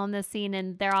starting to film this scene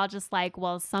and they're all just like,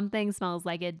 well, something smells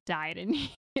like it died in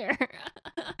here.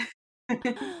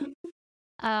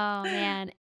 Oh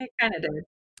man. It kinda did.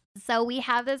 So we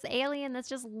have this alien that's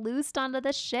just loosed onto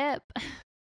the ship.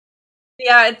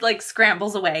 Yeah, it, like,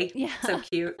 scrambles away. So Yeah.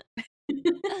 cute.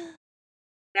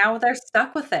 Now they're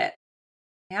stuck with it.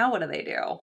 Now what do they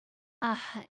do? Uh,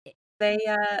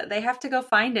 They have to go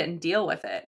find it and deal with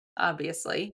it,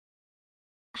 obviously.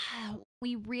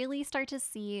 we really start to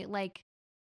see like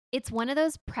it's one of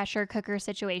those pressure cooker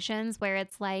situations where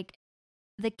it's like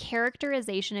the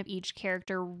characterization of each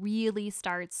character really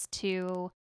starts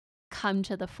to come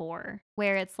to the fore,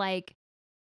 where it's like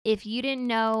if you didn't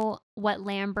know what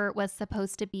Lambert was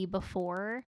supposed to be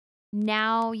before,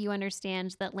 now you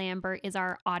understand that Lambert is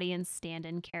our audience stand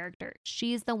in character.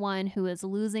 She's the one who is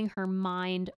losing her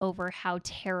mind over how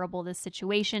terrible this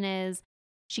situation is.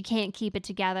 She can't keep it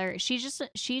together. She's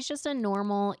just a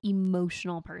normal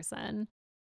emotional person.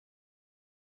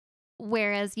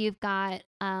 Whereas you've got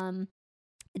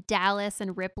Dallas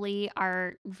and Ripley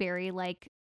are very like,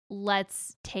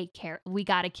 let's take care. We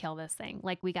got to kill this thing.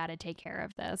 Like, we got to take care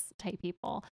of this type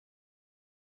people.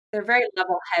 They're very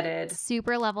level-headed.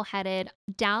 Super level headed.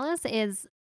 Dallas is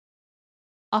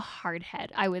a hard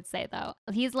head, I would say, though.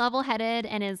 He's level headed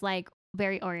and is like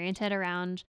very oriented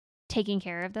around taking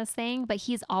care of this thing, but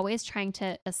he's always trying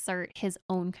to assert his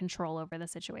own control over the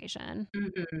situation.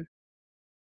 Mhm.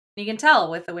 You can tell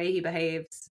with the way he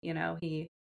behaves,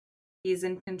 he's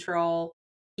in control.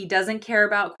 He doesn't care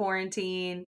about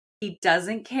quarantine. He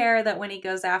doesn't care that when he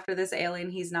goes after this alien,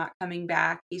 he's not coming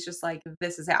back. He's just like,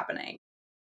 "This is happening."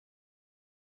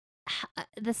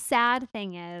 The sad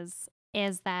thing is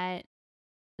that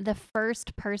the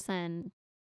first person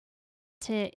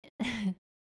to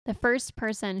the first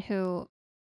person who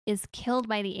is killed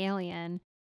by the alien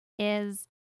is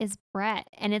Brett,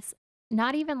 and it's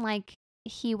not even like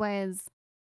he was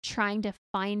trying to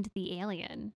find the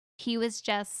alien. He was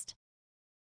just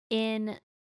in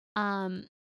um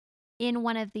in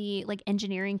one of the like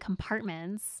engineering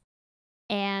compartments,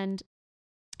 and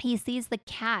he sees the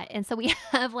cat, and so we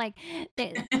have like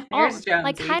Here's like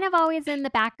Jonesy. kind of always in the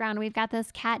background we've got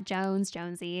this cat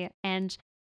Jonesy, and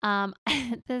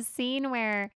the scene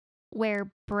where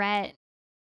Brett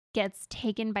gets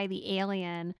taken by the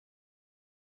alien,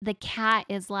 the cat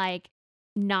is like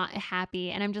not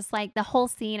happy, and I'm just like the whole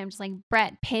scene I'm just like,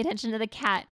 Brett, pay attention to the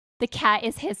cat. The cat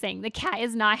is hissing. The cat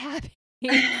is not happy.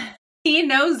 He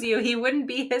knows you. He wouldn't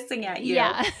be hissing at you.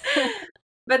 Yeah.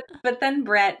 But then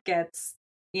Brett gets,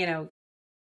 you know,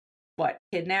 what,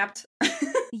 kidnapped? He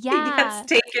gets Yeah.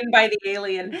 taken by the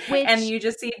alien, and Which you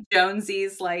just see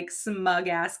Jonesy's, like,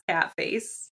 smug-ass cat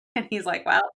face, and he's like,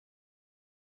 "Well,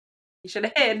 you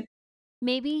shoulda hid."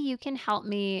 maybe you can help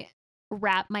me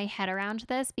wrap my head around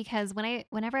this, because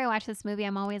whenever I watch this movie,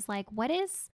 I'm always like, what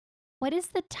is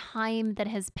the time that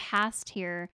has passed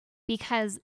here?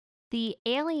 Because the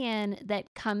alien that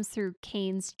comes through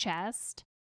Kane's chest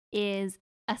is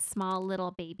a small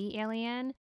little baby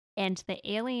alien, and the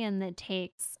alien that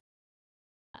takes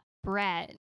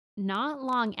Brett not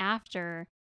long after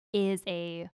is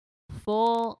a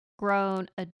full grown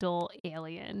adult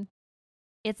alien.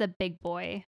 It's a big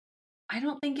boy. I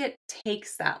don't think it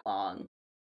takes that long.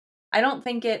 I don't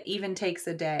think it even takes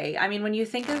a day. I mean, when you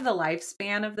think of the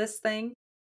lifespan of this thing,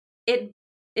 it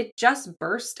it just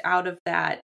burst out of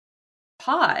that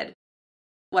pod,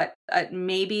 what,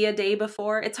 maybe a day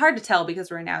before? It's hard to tell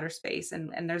because we're in outer space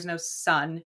and there's no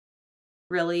sun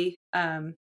really.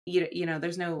 You know,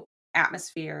 there's no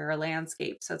atmosphere or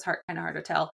landscape, so it's kinda hard to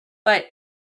tell. But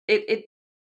it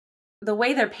the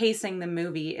way they're pacing the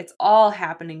movie, it's all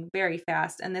happening very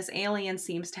fast, and this alien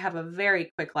seems to have a very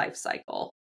quick life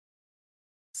cycle.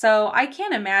 So, I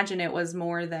can't imagine it was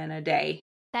more than a day.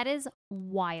 That is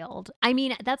wild. I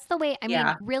mean, that's the way, I mean,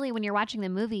 Yeah. really, when you're watching the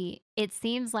movie, it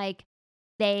seems like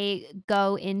they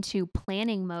go into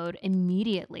planning mode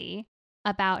immediately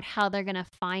about how they're going to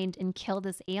find and kill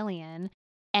this alien.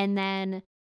 And then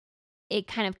it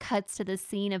kind of cuts to the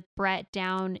scene of Brett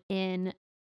down in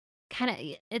kind of,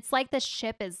 it's like the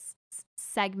ship is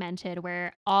segmented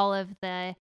where all of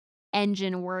the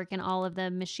engine work and all of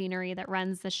the machinery that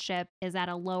runs the ship is at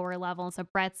a lower level. So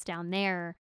Brett's down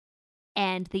there,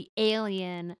 and the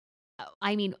alien,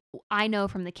 I mean, I know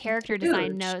from the It's character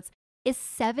design huge. notes, is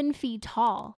 7 feet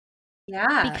tall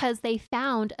Yeah. because they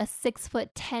found a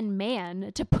 6'10"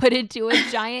 man to put into a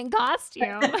giant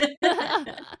costume.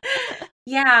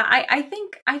 Yeah, I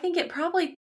think it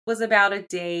probably was about a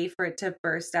day for it to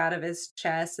burst out of his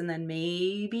chest and then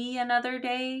maybe another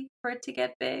day for it to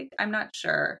get big. I'm not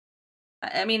sure.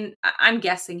 I mean, I'm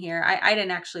guessing here. I didn't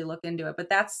actually look into it, but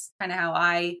that's kinda how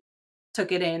I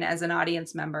took it in as an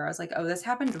audience member. I was like, "Oh, this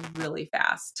happened really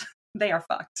fast. They are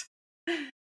fucked."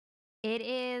 It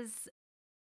is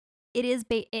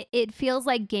it feels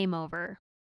like game over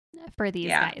for these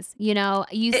Yeah. guys. You know,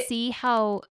 you It see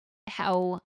how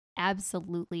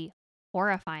absolutely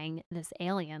horrifying this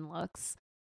alien looks.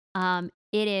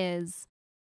 It is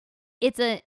it's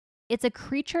a it's a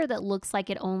creature that looks like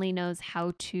it only knows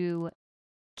how to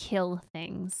kill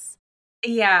things.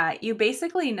 Yeah, you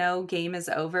basically know game is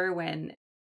over when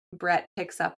Brett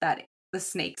picks up the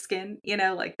snake skin, you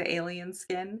know, like the alien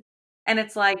skin. And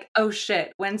it's like, "Oh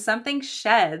shit, when something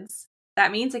sheds,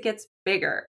 that means it gets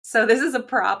bigger. So this is a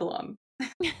problem."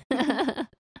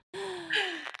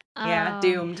 Yeah, Oh,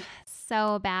 doomed.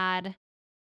 so bad.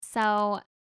 So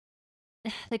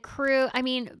the crew, I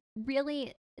mean,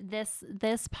 really this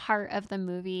part of the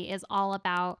movie is all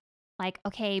about like,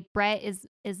 okay, Brett is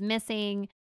missing,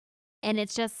 and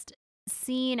it's just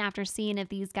scene after scene of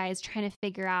these guys trying to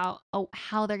figure out, oh,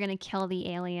 how they're going to kill the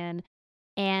alien.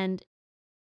 And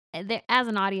as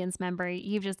an audience member,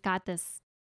 you've just got this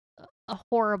a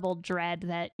horrible dread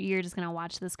that you're just going to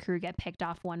watch this crew get picked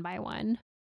off one by one.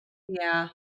 Yeah.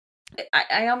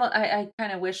 I almost I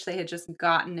kinda wish they had just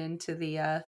gotten into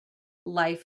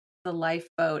life the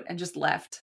lifeboat and just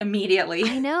left immediately.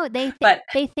 I know, But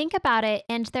they think about it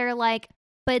and they're like,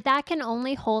 "But that can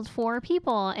only hold 4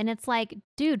 people." And it's like,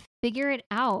 "Dude, figure it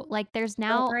out." Like, there's don't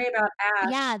now worry about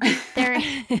Ash. yeah,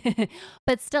 there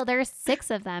but still, there's 6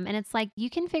 of them, and it's like, you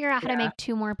can figure out how to Yeah. make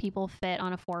 2 more people fit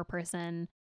on a 4-person,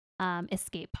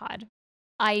 escape pod.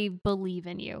 I believe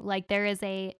in you. Like, there is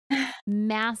a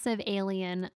massive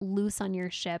alien loose on your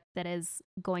ship that is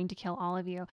going to kill all of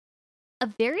you. A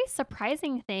very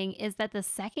surprising thing is that the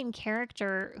second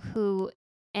character who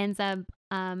ends up,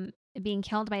 being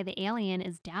killed by the alien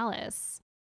is Dallas.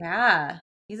 Yeah.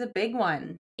 He's a big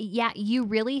one. Yeah, you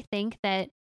really think that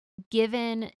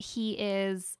given he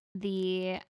is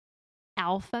the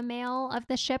alpha male of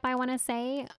the ship, I wanna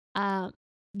say,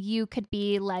 you could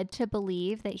be led to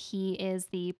believe that he is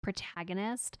the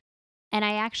protagonist. And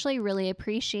I actually really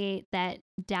appreciate that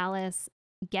Dallas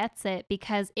gets it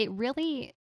because it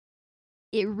really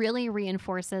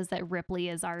reinforces that Ripley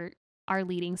is our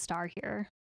leading star here.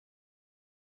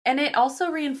 And it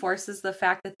also reinforces the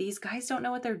fact that these guys don't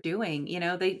know what they're doing. You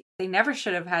know, they never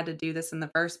should have had to do this in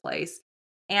the first place.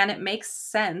 And it makes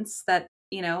sense that,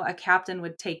 you know, a captain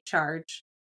would take charge,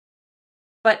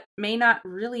 but may not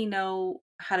really know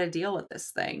how to deal with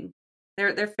this thing.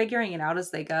 They're figuring it out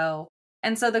as they go.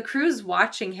 And so the crew's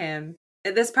watching him.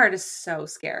 This part is so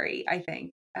scary, I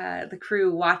think. The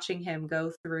crew watching him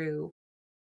go through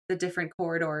the different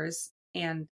corridors,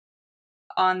 and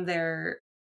on their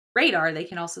radar they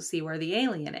can also see where the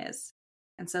alien is.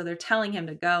 And so they're telling him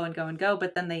to go and go and go,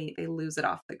 but then they lose it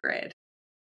off the grid.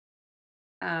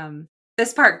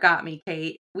 This part got me,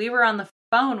 Kate. We were on the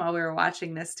phone while we were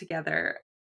watching this together,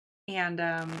 and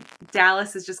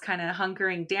Dallas is just kind of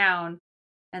hunkering down,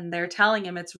 and they're telling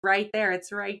him it's right there,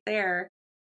 it's right there.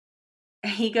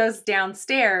 He goes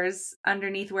downstairs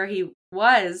underneath where he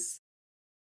was,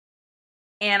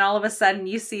 and all of a sudden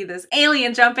you see this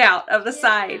alien jump out of the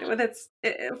side with its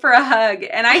for a hug,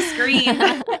 and I screamed.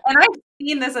 And I've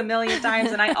seen this a million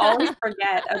times, and I always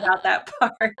forget about that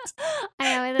part.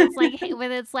 I know, and it's like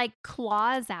with its like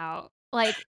claws out.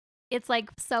 Like it's like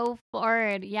so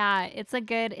forward. Yeah, it's a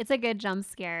good jump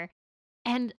scare.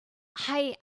 And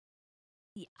I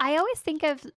I always think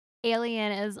of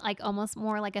Alien as like almost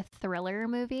more like a thriller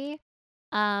movie.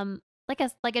 Like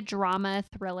a drama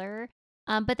thriller.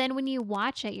 But then when you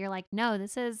watch it, you're like, no,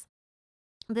 this has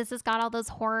got all those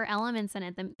horror elements in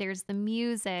it. There's the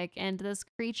music, and this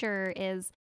creature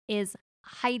is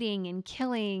hiding and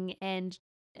killing and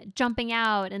jumping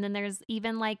out, and then there's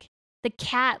even like the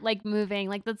cat like moving.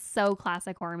 Like that's so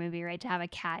classic horror movie, right? To have a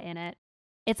cat in it.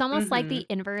 It's almost like Hmm. the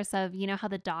inverse of, you know, how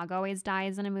the dog always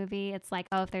dies in a movie. It's like,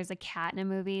 oh, if there's a cat in a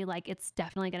movie, like it's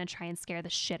definitely going to try and scare the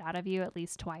shit out of you at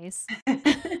least twice.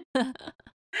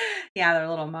 Yeah, they're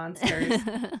little monsters.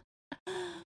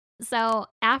 So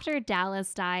after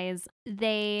Dallas dies,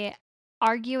 they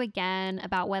argue again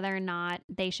about whether or not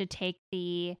they should take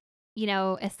the,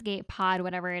 escape pod,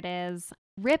 whatever it is.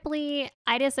 Ripley,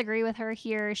 I disagree with her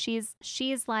here. She's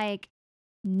like,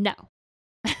 no,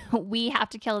 we have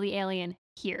to kill the alien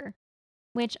here,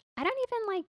 which I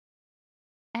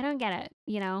don't get it.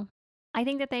 I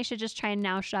think that they should just try and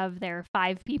now shove their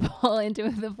 5 people into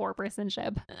the 4-person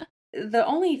ship. The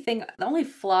only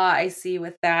flaw I see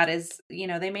with that is,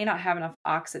 they may not have enough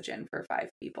oxygen for 5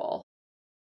 people.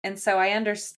 And so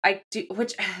I do,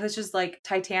 which is just like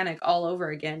Titanic all over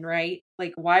again, right?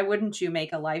 Like, why wouldn't you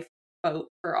make a lifeboat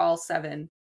for all 7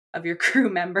 of your crew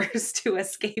members to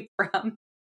escape from?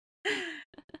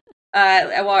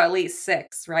 Well, at least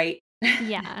 6, right?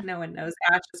 Yeah. No one knows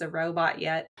Ash is a robot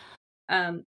yet.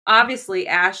 Obviously,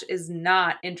 Ash is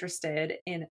not interested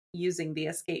in using the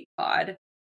escape pod,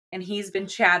 and he's been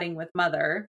chatting with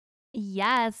Mother.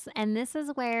 Yes, and this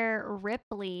is where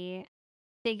Ripley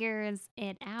figures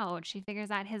it out. She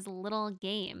figures out his little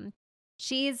game.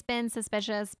 She's been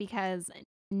suspicious because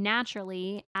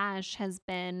naturally Ash has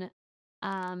been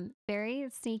very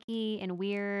sneaky and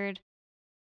weird.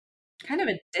 Kind of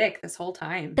a dick this whole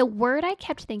time. The word I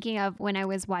kept thinking of when I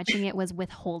was watching it was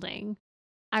withholding.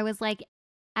 I was like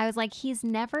he's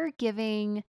never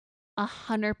giving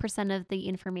 100% of the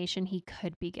information he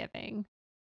could be giving.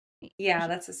 Yeah,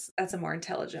 that's a more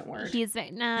intelligent word. He's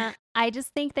nah. I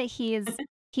just think that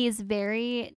he's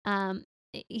very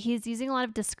he's using a lot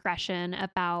of discretion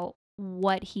about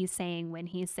what he's saying when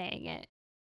he's saying it.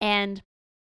 And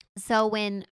so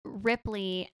when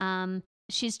Ripley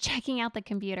she's checking out the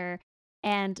computer,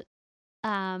 and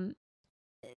um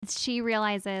she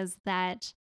realizes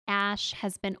that Ash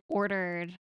has been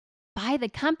ordered by the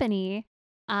company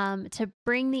to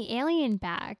bring the alien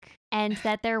back, and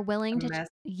that they're willing A to mess.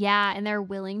 yeah, and they're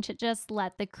willing to just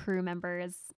let the crew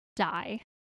members die.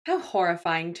 How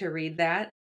horrifying to read that.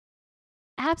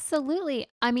 Absolutely.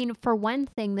 I mean, for one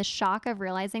thing, the shock of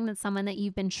realizing that someone that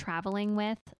you've been traveling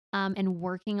with and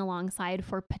working alongside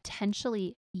for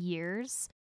potentially years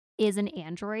is an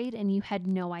android and you had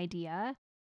no idea.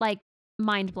 Like,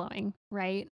 mind blowing,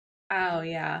 right? Oh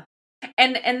yeah.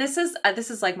 And this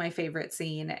is like my favorite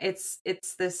scene. It's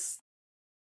this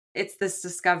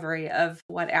discovery of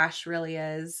what Ash really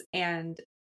is, and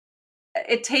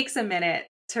it takes a minute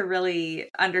to really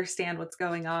understand what's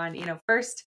going on.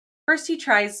 First he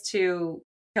tries to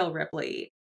kill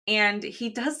Ripley, and he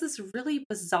does this really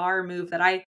bizarre move that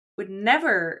I would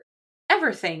never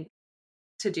ever think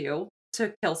to do,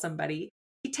 to kill somebody.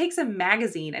 He takes a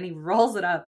magazine and he rolls it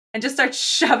up and just starts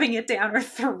shoving it down her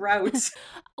throat.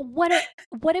 What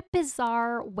a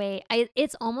bizarre way.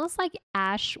 It's almost like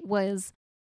Ash was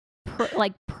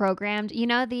programmed. You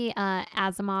know the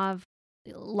Asimov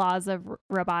laws of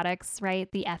robotics, right?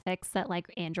 The ethics that like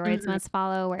androids Mhm. must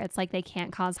follow, where it's like they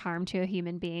can't cause harm to a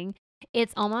human being.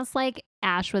 It's almost like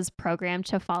Ash was programmed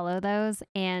to follow those,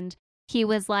 and he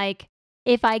was like,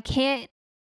 if I can't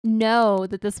know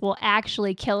that this will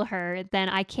actually kill her, then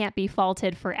I can't be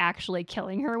faulted for actually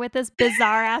killing her with this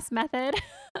bizarre ass method.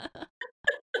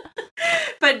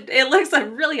 But it looks like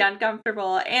really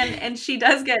uncomfortable, and she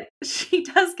does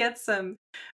get some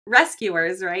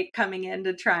rescuers, right, coming in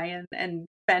to try and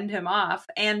fend him off.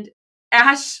 And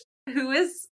Ash, who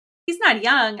is he's not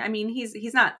young. I mean,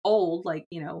 he's not old like,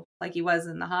 like he was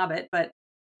in The Hobbit, but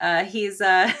he's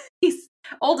he's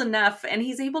old enough, and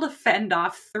he's able to fend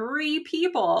off 3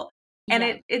 people. And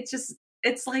Yeah.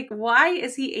 it's like, why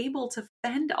is he able to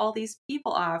fend all these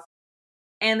people off?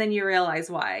 And then you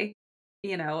realize why.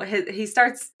 He's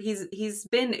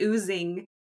been oozing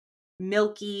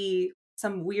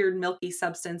some weird milky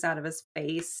substance out of his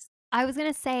face. I was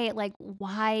gonna say, like,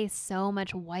 why so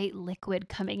much white liquid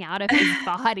coming out of his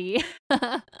body?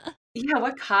 Yeah,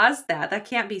 what caused that? That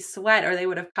can't be sweat, or they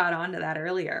would have caught on to that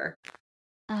earlier.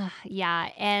 Yeah,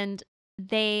 and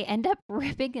they end up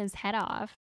ripping his head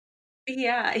off.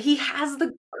 Yeah, he has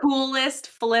the coolest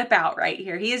flip out right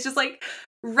here. He is just like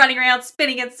running around,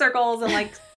 spinning in circles and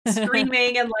like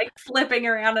screaming and like flipping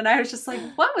around. And I was just like,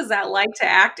 what was that like to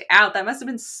act out? That must have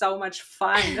been so much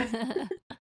fun.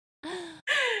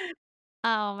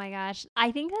 Oh my gosh.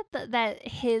 I think that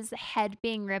his head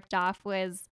being ripped off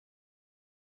was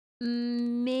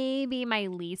maybe my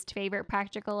least favorite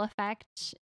practical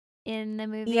effect in the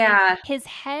movie. Yeah, His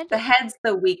head, the head's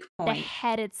the weak the point.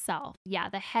 head itself. Yeah,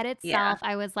 the head Yeah. itself,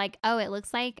 I was like, "Oh, it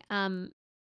looks like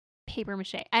paper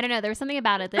mache." I don't know, there was something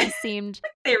about it that just seemed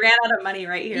They ran out of money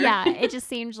right here. yeah, it just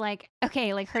seemed like,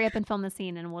 "Okay, like hurry up and film the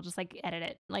scene and we'll just like edit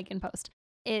it like in post."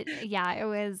 Yeah, it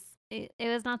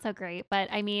was not so great, but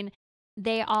I mean,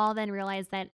 they all then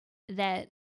realized that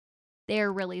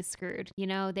they're really screwed.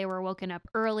 They were woken up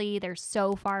early. They're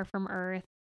so far from Earth.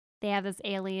 They have this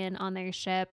alien on their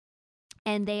ship,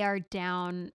 and they are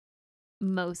down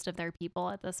most of their people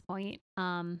at this point.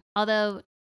 Although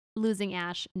losing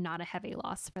Ash, not a heavy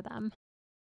loss for them.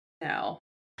 No.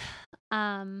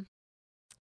 Um,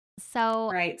 so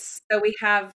Right. So we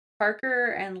have Parker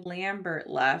and Lambert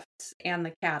left, and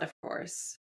the cat, of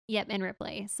course. yep, and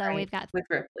Ripley. So Right. we've got With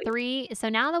Ripley. 3. So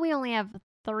now that we only have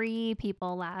 3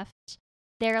 people left,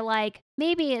 they're like,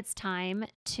 maybe it's time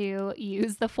to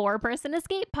use the 4-person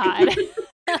escape pod.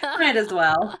 Might as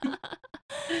well.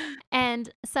 And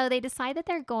so they decide that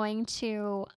they're going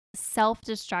to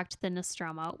self-destruct the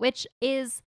Nostromo, which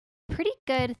is pretty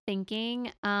good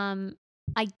thinking.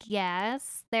 I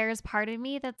guess there's part of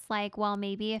me that's like, well,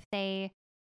 maybe if they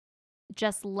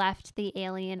just left the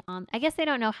alien on, I guess they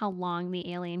don't know how long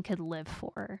the alien could live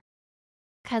for.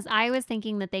 Because I was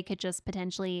thinking that they could just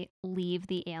potentially leave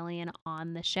the alien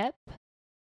on the ship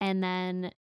and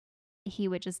then he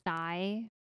would just die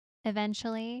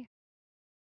eventually.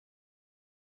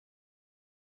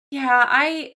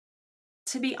 Yeah,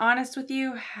 to be honest with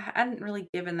you, hadn't really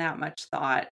given that much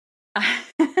thought.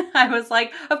 I was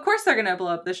like, of course they're gonna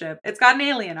blow up the ship. It's got an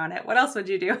alien on it. What else would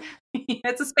you do?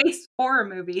 It's a space horror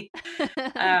movie.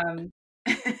 Um,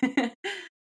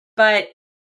 but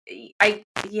I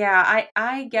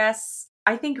guess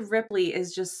I think Ripley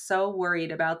is just so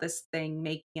worried about this thing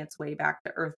making its way back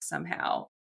to Earth somehow,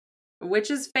 which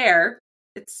is fair.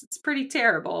 It's pretty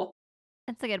terrible.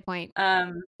 That's a good point.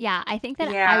 Um, Yeah, I think that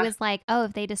I yeah, was like, oh,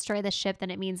 if they destroy the ship,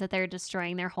 then it means that they're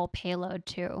destroying their whole payload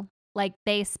too. Like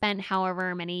they spent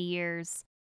however many years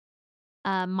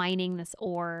mining this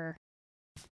ore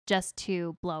just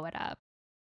to blow it up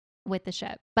with the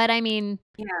ship. But I mean,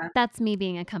 yeah. that's me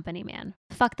being a company man.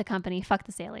 Fuck the company, fuck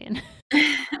this alien.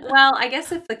 Well, I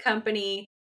guess if the company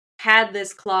had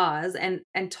this clause and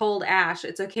told Ash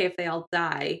it's okay if they all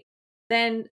die,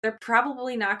 then they're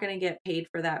probably not going to get paid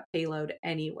for that payload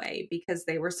anyway because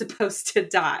they were supposed to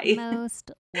die.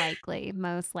 Most likely,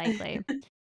 most likely.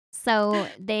 So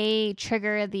they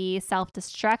trigger the self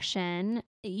destruction,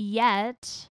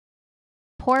 yet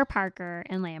poor Parker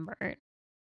and Lambert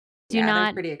do Yeah, they're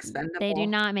not pretty they do expendable.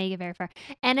 not make it very far.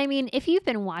 And I mean, if you've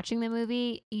been watching the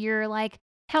movie, you're like,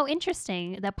 how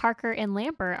interesting that Parker and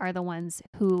Lambert are the ones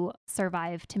who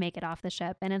survive to make it off the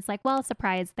ship. And it's like, well,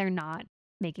 surprise, they're not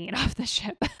making it off the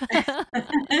ship.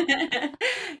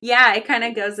 Yeah, it kind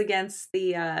of goes against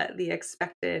the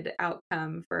expected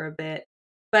outcome for a bit.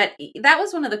 But that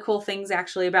was one of the cool things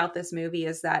actually about this movie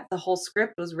is that the whole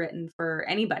script was written for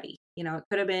anybody. You know, it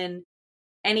could have been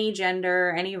any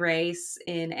gender, any race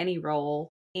in any role,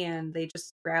 and they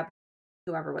just grabbed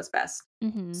whoever was best.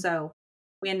 Hmm. So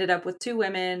we ended up with 2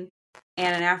 women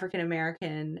and an African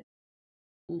American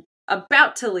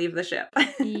about to leave the ship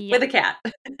Yeah. with a cat.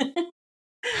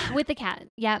 With the cat.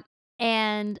 Yep.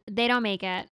 And they don't make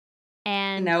it.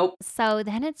 And Nope. so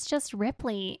then it's just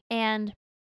Ripley. And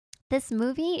this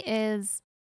movie is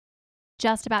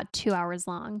just about 2 hours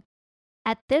long.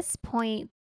 At this point,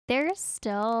 there's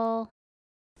still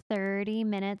 30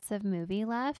 minutes of movie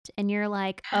left. And you're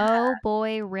like, oh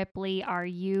boy, Ripley, are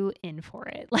you in for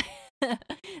it?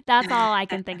 That's all I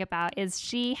can think about is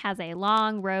she has a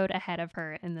long road ahead of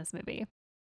her in this movie.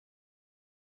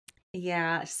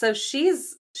 Yeah, so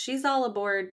she's all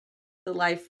aboard the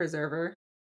life preserver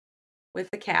with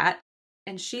the cat,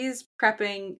 and she's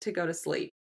prepping to go to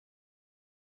sleep.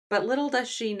 But little does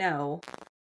she know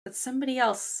that somebody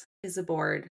else is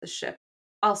aboard the ship,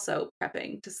 also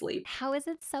prepping to sleep. How is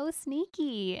it so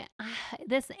sneaky?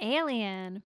 This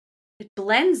alien. It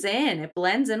blends in. It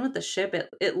blends in with the ship.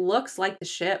 It looks like the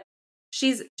ship.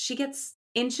 She gets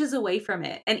inches away from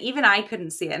it, and even I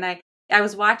couldn't see it. And I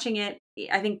was watching it.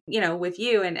 I think with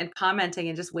you and commenting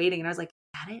and just waiting. And I was like,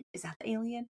 "Is that it? Is that the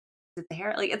alien? Is it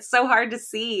there?" Like it's so hard to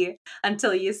see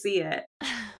until you see it.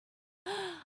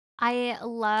 I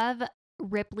love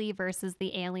Ripley versus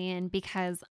the alien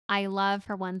because I love,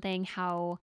 for one thing,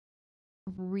 how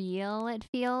real it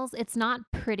feels. It's not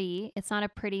pretty. It's not a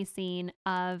pretty scene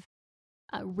of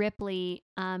Ripley.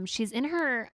 She's in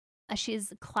her,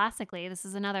 she's classically, this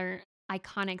is another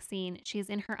iconic scene. She's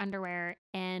in her underwear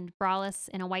and braless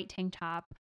in a white tank top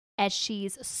as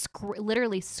she's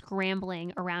literally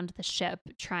scrambling around the ship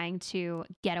trying to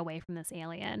get away from this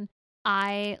alien.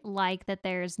 I like that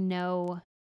there's no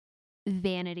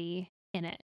vanity in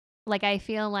it. Like, I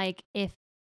feel like if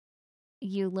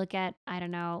you look at, I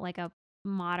don't know, like a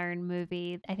modern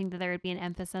movie, I think that there would be an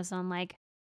emphasis on like,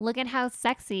 look at how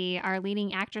sexy our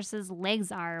leading actress's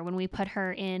legs are when we put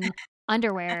her in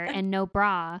underwear and no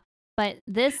bra. But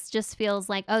this just feels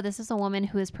like, oh, this is a woman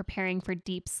who is preparing for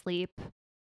deep sleep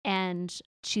and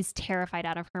she's terrified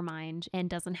out of her mind and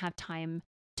doesn't have time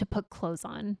to put clothes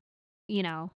on.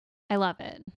 I love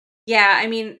it. Yeah, I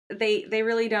mean, they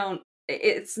really don't.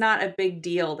 It's not a big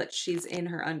deal that she's in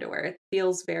her underwear. It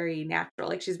feels very natural.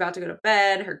 Like she's about to go to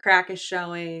bed, her crack is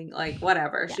showing, like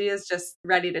whatever. Yeah. She is just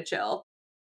ready to chill.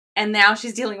 And now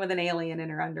she's dealing with an alien in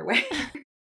her underwear.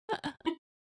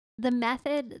 The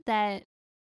method that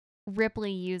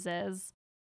Ripley uses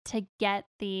to get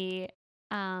the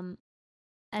um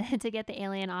to get the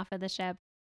alien off of the ship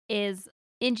is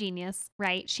ingenious,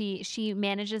 right? She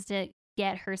manages to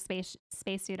get her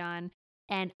spacesuit on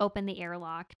and open the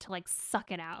airlock to like suck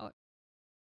it out.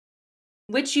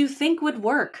 Which you think would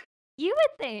work. You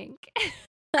would think.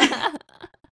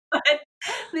 But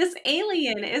this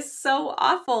alien is so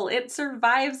awful. It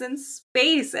survives in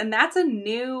space, and that's a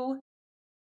new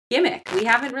gimmick. We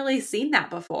haven't really seen that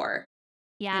before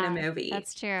in a Yeah, movie.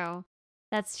 that's true.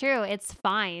 That's true. It's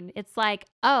fine. It's like,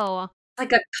 oh,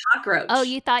 Like a cockroach. oh,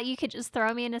 you thought you could just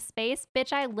throw me into space?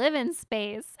 Bitch, I live in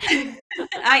space.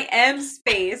 I am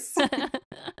space.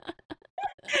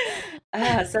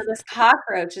 So this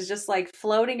cockroach is just like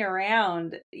floating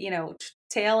around,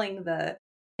 tailing the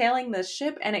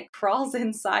ship, and it crawls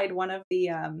inside one of the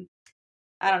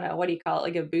I don't know, what do you call it,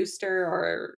 like a booster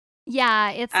or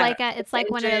Yeah, it's I don't like know, it's like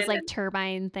one of those engine, like and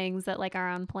turbine things that like are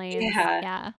on planes. yeah,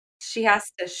 Yeah. she has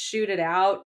to shoot it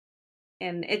out,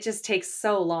 and it just takes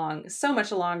so long, so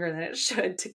much longer than it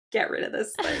should to get rid of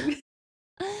this thing.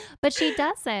 But she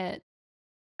does it.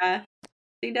 Yeah,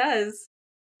 she does.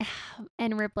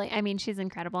 And Ripley, I mean, she's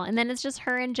incredible. And then it's just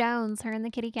her and Jones, her and the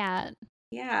kitty cat.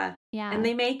 Yeah, and Yeah.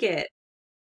 they make it.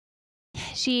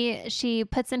 She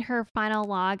puts in her final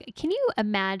log. Can you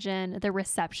imagine the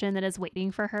reception that is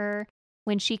waiting for her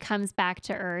when she comes back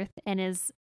to Earth and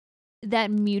is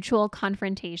that mutual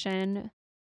confrontation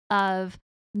of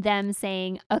them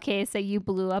saying, "Okay, so you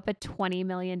blew up a $20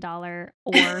 million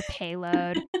ore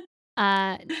payload."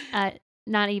 Uh, uh,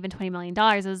 Not even $20 million.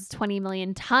 It was 20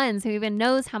 million tons. Who even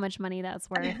knows how much money that's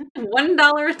worth?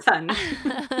 $1 a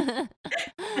ton.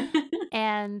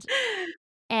 and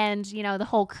the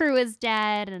whole crew is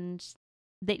dead, and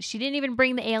she didn't even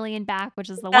bring the alien back, which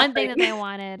is the one thing that they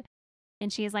wanted.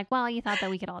 And she's like, "Well, you thought that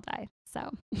we could all die, so."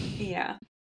 Yeah.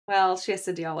 Well, she has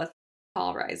to deal with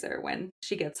Paul Reiser when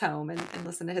she gets home and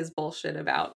listen to his bullshit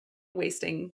about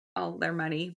wasting all their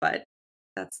money, but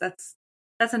that's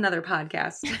another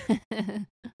podcast.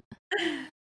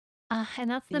 And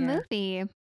that's the Yeah. movie.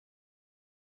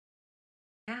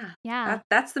 Yeah. Yeah.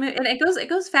 That's the movie, and it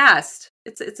goes fast.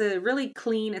 It's a really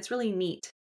clean, it's really neat.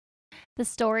 The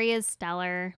story is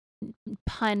stellar.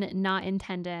 Pun not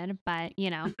intended, but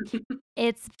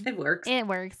it's It works. it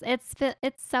works. It's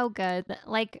so good.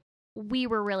 Like, we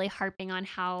were really harping on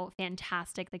how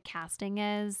fantastic the casting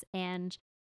is and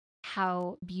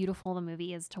how beautiful the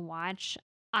movie is to watch.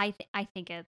 I think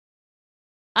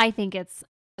it's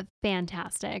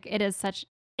fantastic. It's such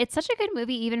a good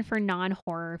movie even for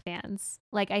non-horror fans.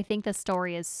 Like, I think the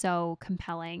story is so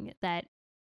compelling that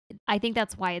I think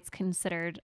that's why it's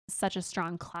considered such a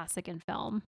strong classic in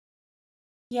film.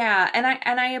 Yeah, and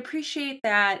I appreciate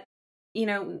that,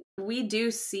 we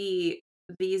do see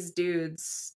these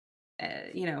dudes,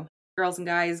 girls and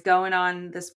guys going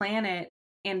on this planet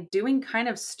and doing kind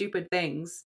of stupid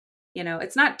things.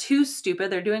 It's not too stupid.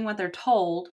 They're doing what they're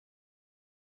told,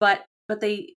 but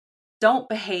they don't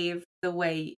behave the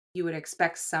way you would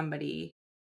expect somebody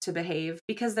to behave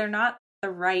because they're not the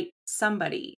right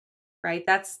somebody, right?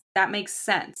 That makes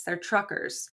sense. They're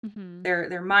truckers. Mhm.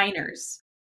 They're miners.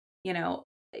 You know,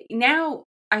 now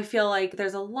I feel like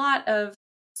there's a lot of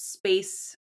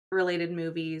space related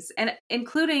movies and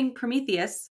including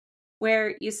Prometheus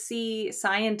where you see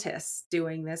scientists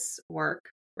doing this work,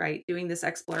 right? Doing this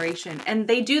exploration and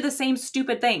they do the same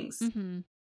stupid things. Mhm.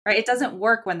 Right? It doesn't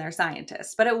work when they're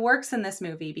scientists, but it works in this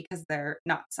movie because they're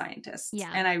not scientists.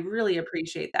 Yeah, And I really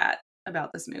appreciate that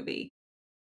about this movie.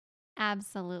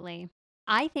 absolutely.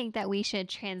 I think that we should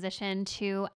transition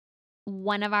to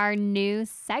one of our new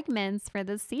segments for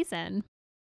this season.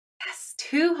 Yes,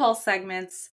 two whole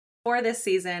segments for this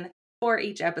season, for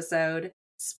each episode,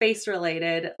 space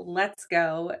related. Let's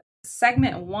go.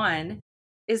 Segment one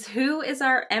is who is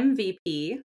our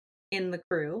MVP in the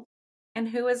crew and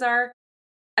who is our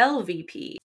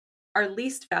LVP, our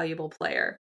least valuable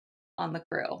player on the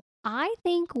crew. I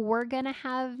think we're going to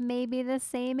have maybe the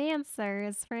same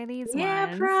answers for these Yeah,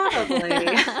 ones.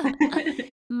 probably.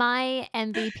 My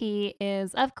MVP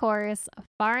is, of course,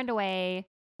 far and away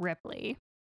Ripley.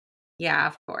 Yeah,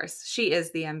 of course. She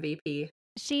is the MVP.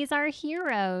 She's our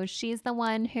hero. She's the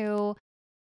one who,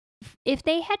 if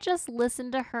they had just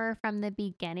listened to her from the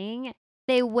beginning,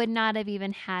 they would not have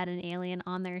even had an alien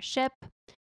on their ship.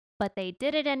 But they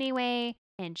did it anyway,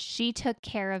 and she took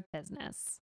care of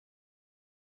business.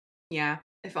 Yeah,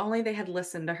 if only they had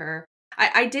listened to her.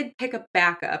 I did pick a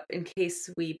backup in case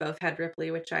we both had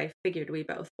Ripley, which I figured we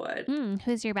both would.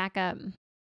 Who's your backup?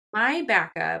 My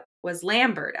backup was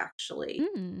Lambert, actually.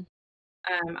 Mm.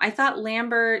 I thought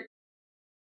Lambert,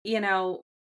 you know,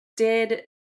 did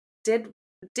did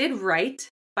did right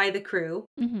by the crew.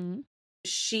 Mm-hmm.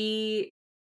 She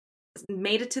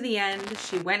made it to the end.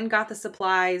 She went and got the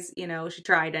supplies. She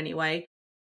tried anyway.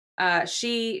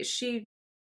 She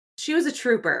was a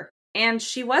trooper and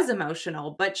she was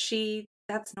emotional, but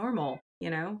that's normal,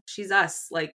 She's us.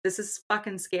 Like this is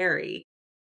fucking scary.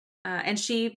 And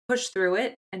she pushed through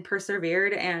it and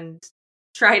persevered and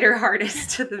tried her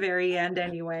hardest to the very end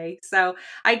anyway. So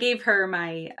I gave her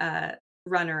my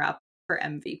runner up for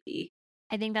MVP.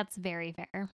 I think that's very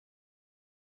fair.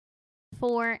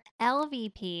 For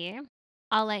LVP,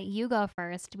 I'll let you go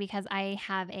first because I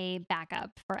have a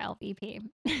backup for LVP.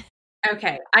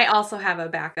 Okay, I also have a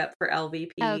backup for Oh,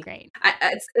 LVP. great.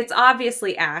 It's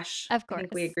obviously Ash. Of I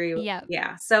think we course. agree. Yep.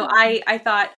 Yeah. So I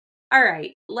thought, all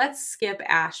right, let's skip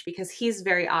Ash because he's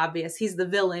very obvious. He's the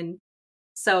villain.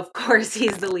 So of course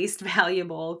he's the least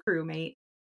valuable crewmate.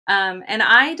 And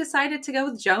I decided to go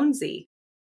with Jonesy.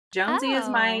 Jonesy is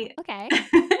Oh, my okay.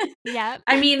 Yep.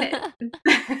 I mean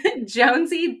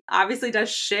Jonesy obviously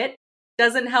does shit.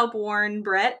 Doesn't help warn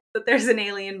Brett that there's an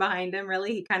alien behind him,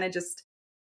 really. He kind of just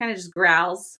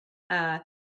growls.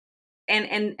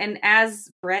 And as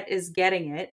Brett is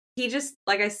getting it, he just,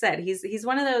 like I said, he's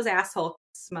one of those asshole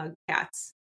smug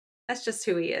cats. That's just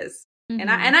who he is.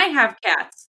 And I Mhm. and I have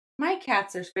cats. My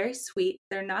cats are very sweet.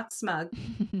 They're not smug.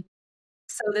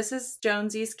 So this is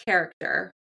Jonesy's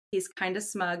character. He's kind of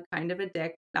smug, kind of a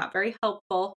dick, not very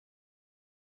helpful.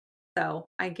 So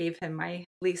I gave him my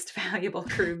least valuable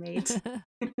crewmate.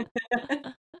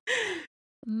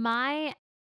 My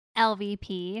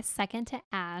LVP, second to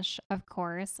Ash, of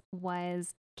course,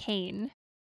 was Kane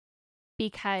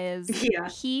because Yeah.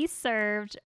 he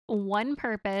served one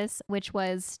purpose, which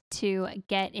was to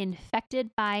get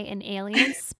infected by an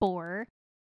alien spore,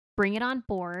 bring it on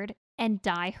board, and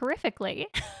die horrifically.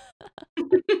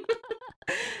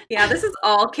 Yeah, this is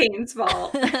all Kane's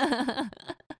fault.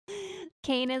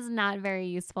 Kane is not very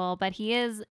useful, but he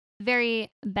is very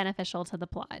beneficial to the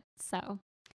plot. So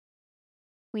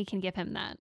we can give him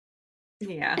that.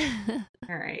 Yeah.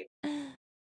 All right.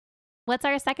 What's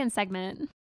our second segment?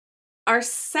 Our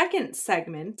second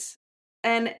segment,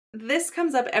 and this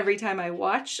comes up every time I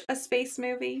watch a space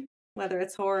movie, whether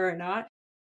it's horror or not.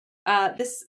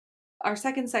 This Our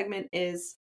second segment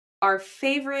is our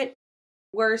favorite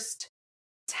worst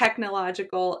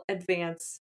technological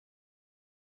advance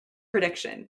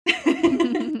prediction.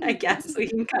 I guess we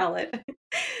can call it.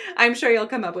 I'm sure you'll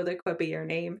come up with a quippier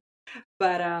name.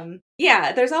 But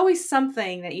yeah, there's always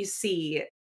something that you see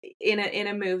in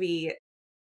a movie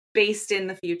based in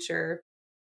the future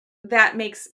that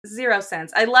makes zero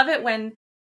sense. I love it when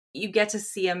you get to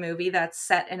see a movie that's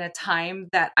set in a time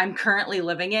that I'm currently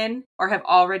living in or have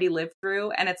already lived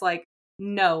through, and it's like,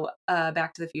 no,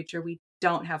 Back to the Future, we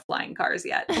don't have flying cars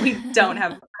yet. We don't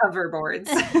have hoverboards.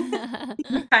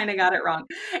 You kind of got it wrong.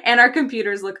 And our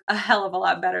computers look a hell of a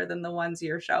lot better than the ones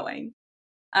you're showing.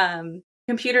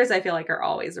 Computers, I feel like, are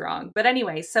always wrong. But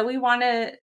anyway, so we want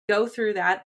to go through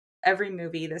that every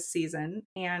movie this season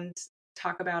and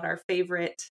talk about our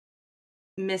favorite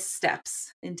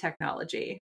missteps in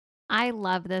technology. I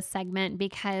love this segment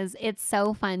because it's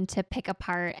so fun to pick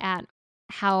apart at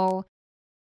how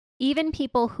even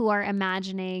people who are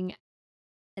imagining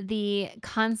the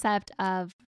concept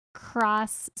of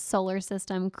cross solar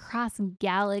system, cross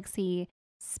galaxy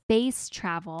space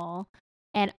travel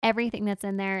and everything that's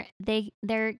in there,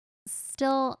 they're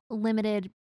still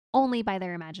limited only by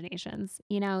their imaginations,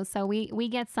 you know? So we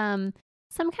get some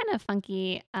kind of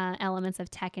funky elements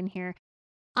of tech in here.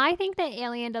 I think that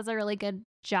Alien does a really good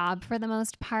job for the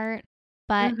most part,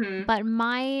 but Mm-hmm. but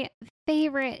my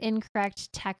favorite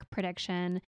incorrect tech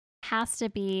prediction has to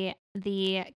be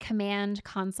the command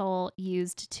console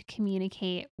used to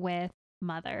communicate with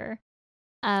Mother.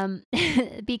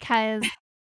 Because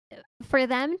for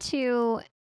them to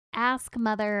ask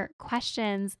Mother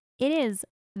questions, it is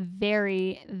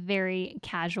very, very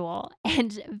casual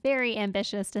and very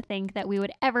ambitious to think that we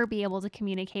would ever be able to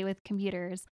communicate with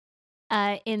computers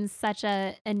in such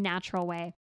a natural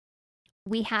way.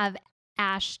 We have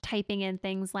Ash typing in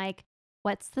things like,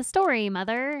 "What's the story,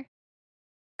 Mother?"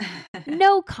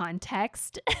 No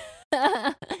context,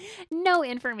 no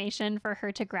information for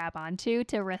her to grab onto,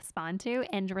 to respond to,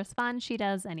 and respond she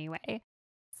does anyway.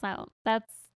 So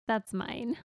that's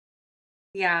mine.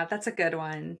 Yeah, that's a good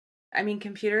one. I mean,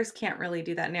 computers can't really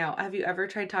do that now. Have you ever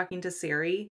tried talking to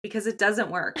Siri? Because it doesn't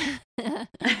work.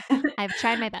 I've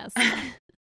tried my best.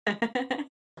 All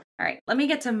right, let me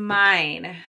get to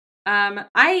mine.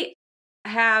 I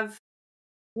have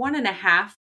one and a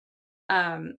half.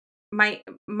 Um, my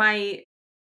my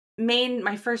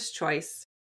first choice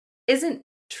isn't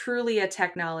truly a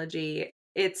technology.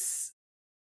 It's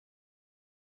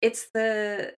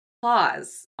the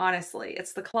clause, honestly.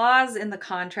 It's the clause in the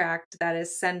contract that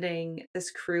is sending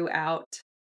this crew out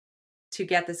to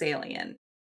get this alien.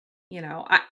 You know,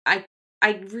 I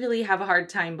really have a hard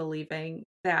time believing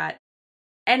that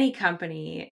any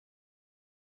company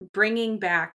bringing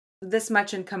back this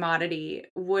much in commodity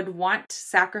would want to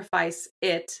sacrifice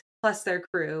it plus their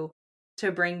crew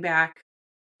to bring back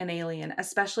an alien,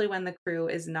 especially when the crew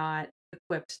is not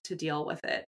equipped to deal with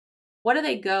it. What do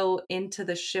they go into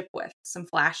the ship with? Some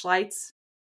flashlights?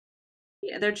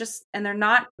 Yeah, they're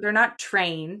not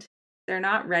trained. They're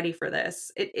not ready for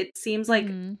this. It seems like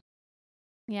Mhm.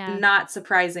 Yeah. not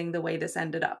surprising the way this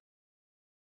ended up.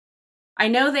 I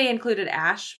know they included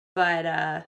Ash,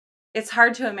 but it's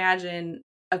hard to imagine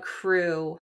a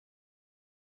crew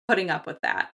putting up with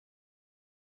that.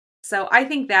 So I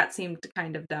think that seemed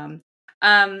kind of dumb.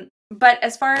 But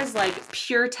as far as like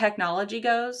pure technology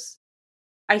goes,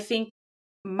 I think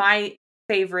my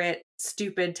favorite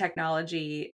stupid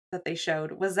technology that they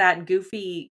showed was that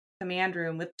goofy command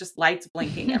room with just lights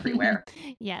blinking everywhere.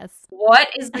 Yes. What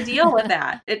is the deal with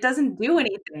that? It doesn't do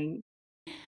anything.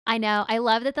 I know. I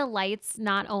love that the lights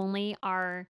not only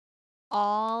are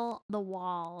all the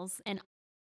walls and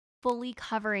fully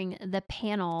covering the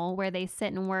panel where they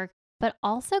sit and work, but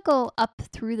also go up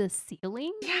through the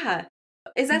ceiling. Yeah.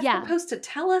 Is that Yeah. supposed to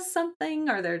tell us something?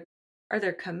 Are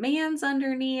there commands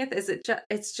underneath? Is it just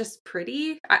it's just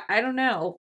pretty? I don't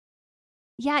know.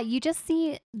 Yeah, you just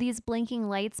see these blinking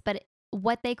lights, but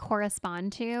what they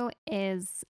correspond to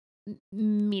is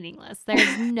meaningless.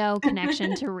 There's no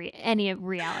connection to any of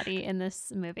reality in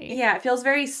this movie. Yeah, it feels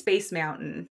very Space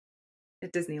Mountain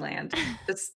at Disneyland.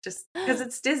 Just because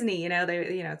it's Disney, you know,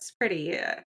 it's pretty.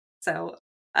 So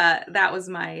that was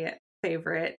my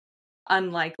favorite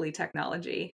unlikely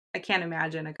technology. I can't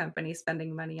imagine a company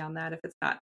spending money on that if it's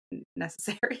not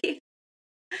necessary.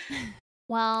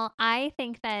 Well, I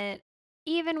think that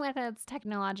even with its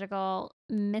technological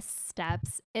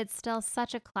missteps, it's still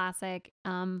such a classic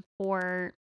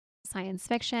for science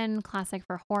fiction, classic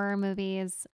for horror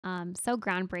movies. So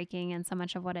groundbreaking in so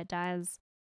much of what it does.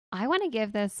 I want to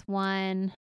give this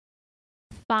one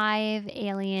 5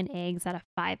 alien eggs out of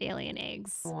 5 alien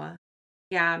eggs. Oh,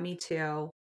 yeah, me too.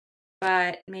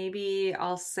 But maybe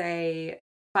I'll say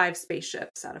 5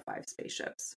 spaceships out of 5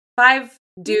 spaceships. 5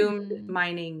 doomed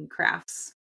mining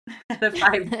crafts out of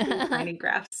 5 doomed mining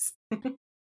crafts.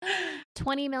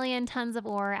 20 million tons of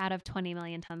ore out of 20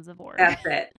 million tons of ore. That's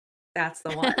it. That's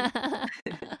the one.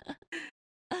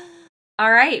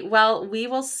 All right. Well, we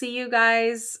will see you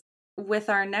guys with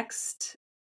our next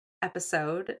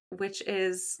episode, which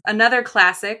is another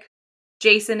classic,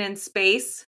 Jason in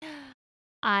Space.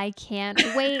 I can't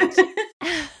wait.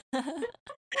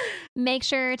 Make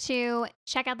sure to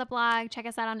check out the blog, check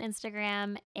us out on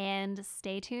Instagram, and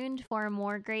stay tuned for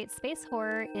more great space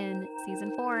horror in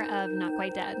season 4 of Not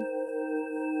Quite Dead.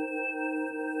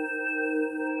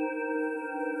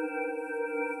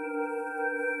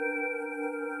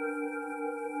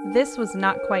 This was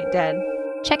Not Quite Dead.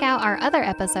 Check out our other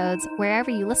episodes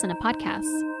wherever you listen to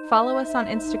podcasts. Follow us on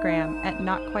Instagram at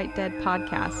Not Quite Dead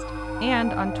Podcast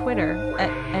and on Twitter at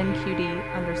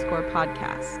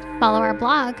NQD_podcast. Follow our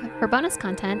blog for bonus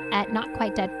content at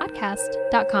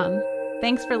notquitedeadpodcast.com.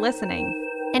 Thanks for listening.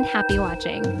 And happy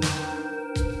watching.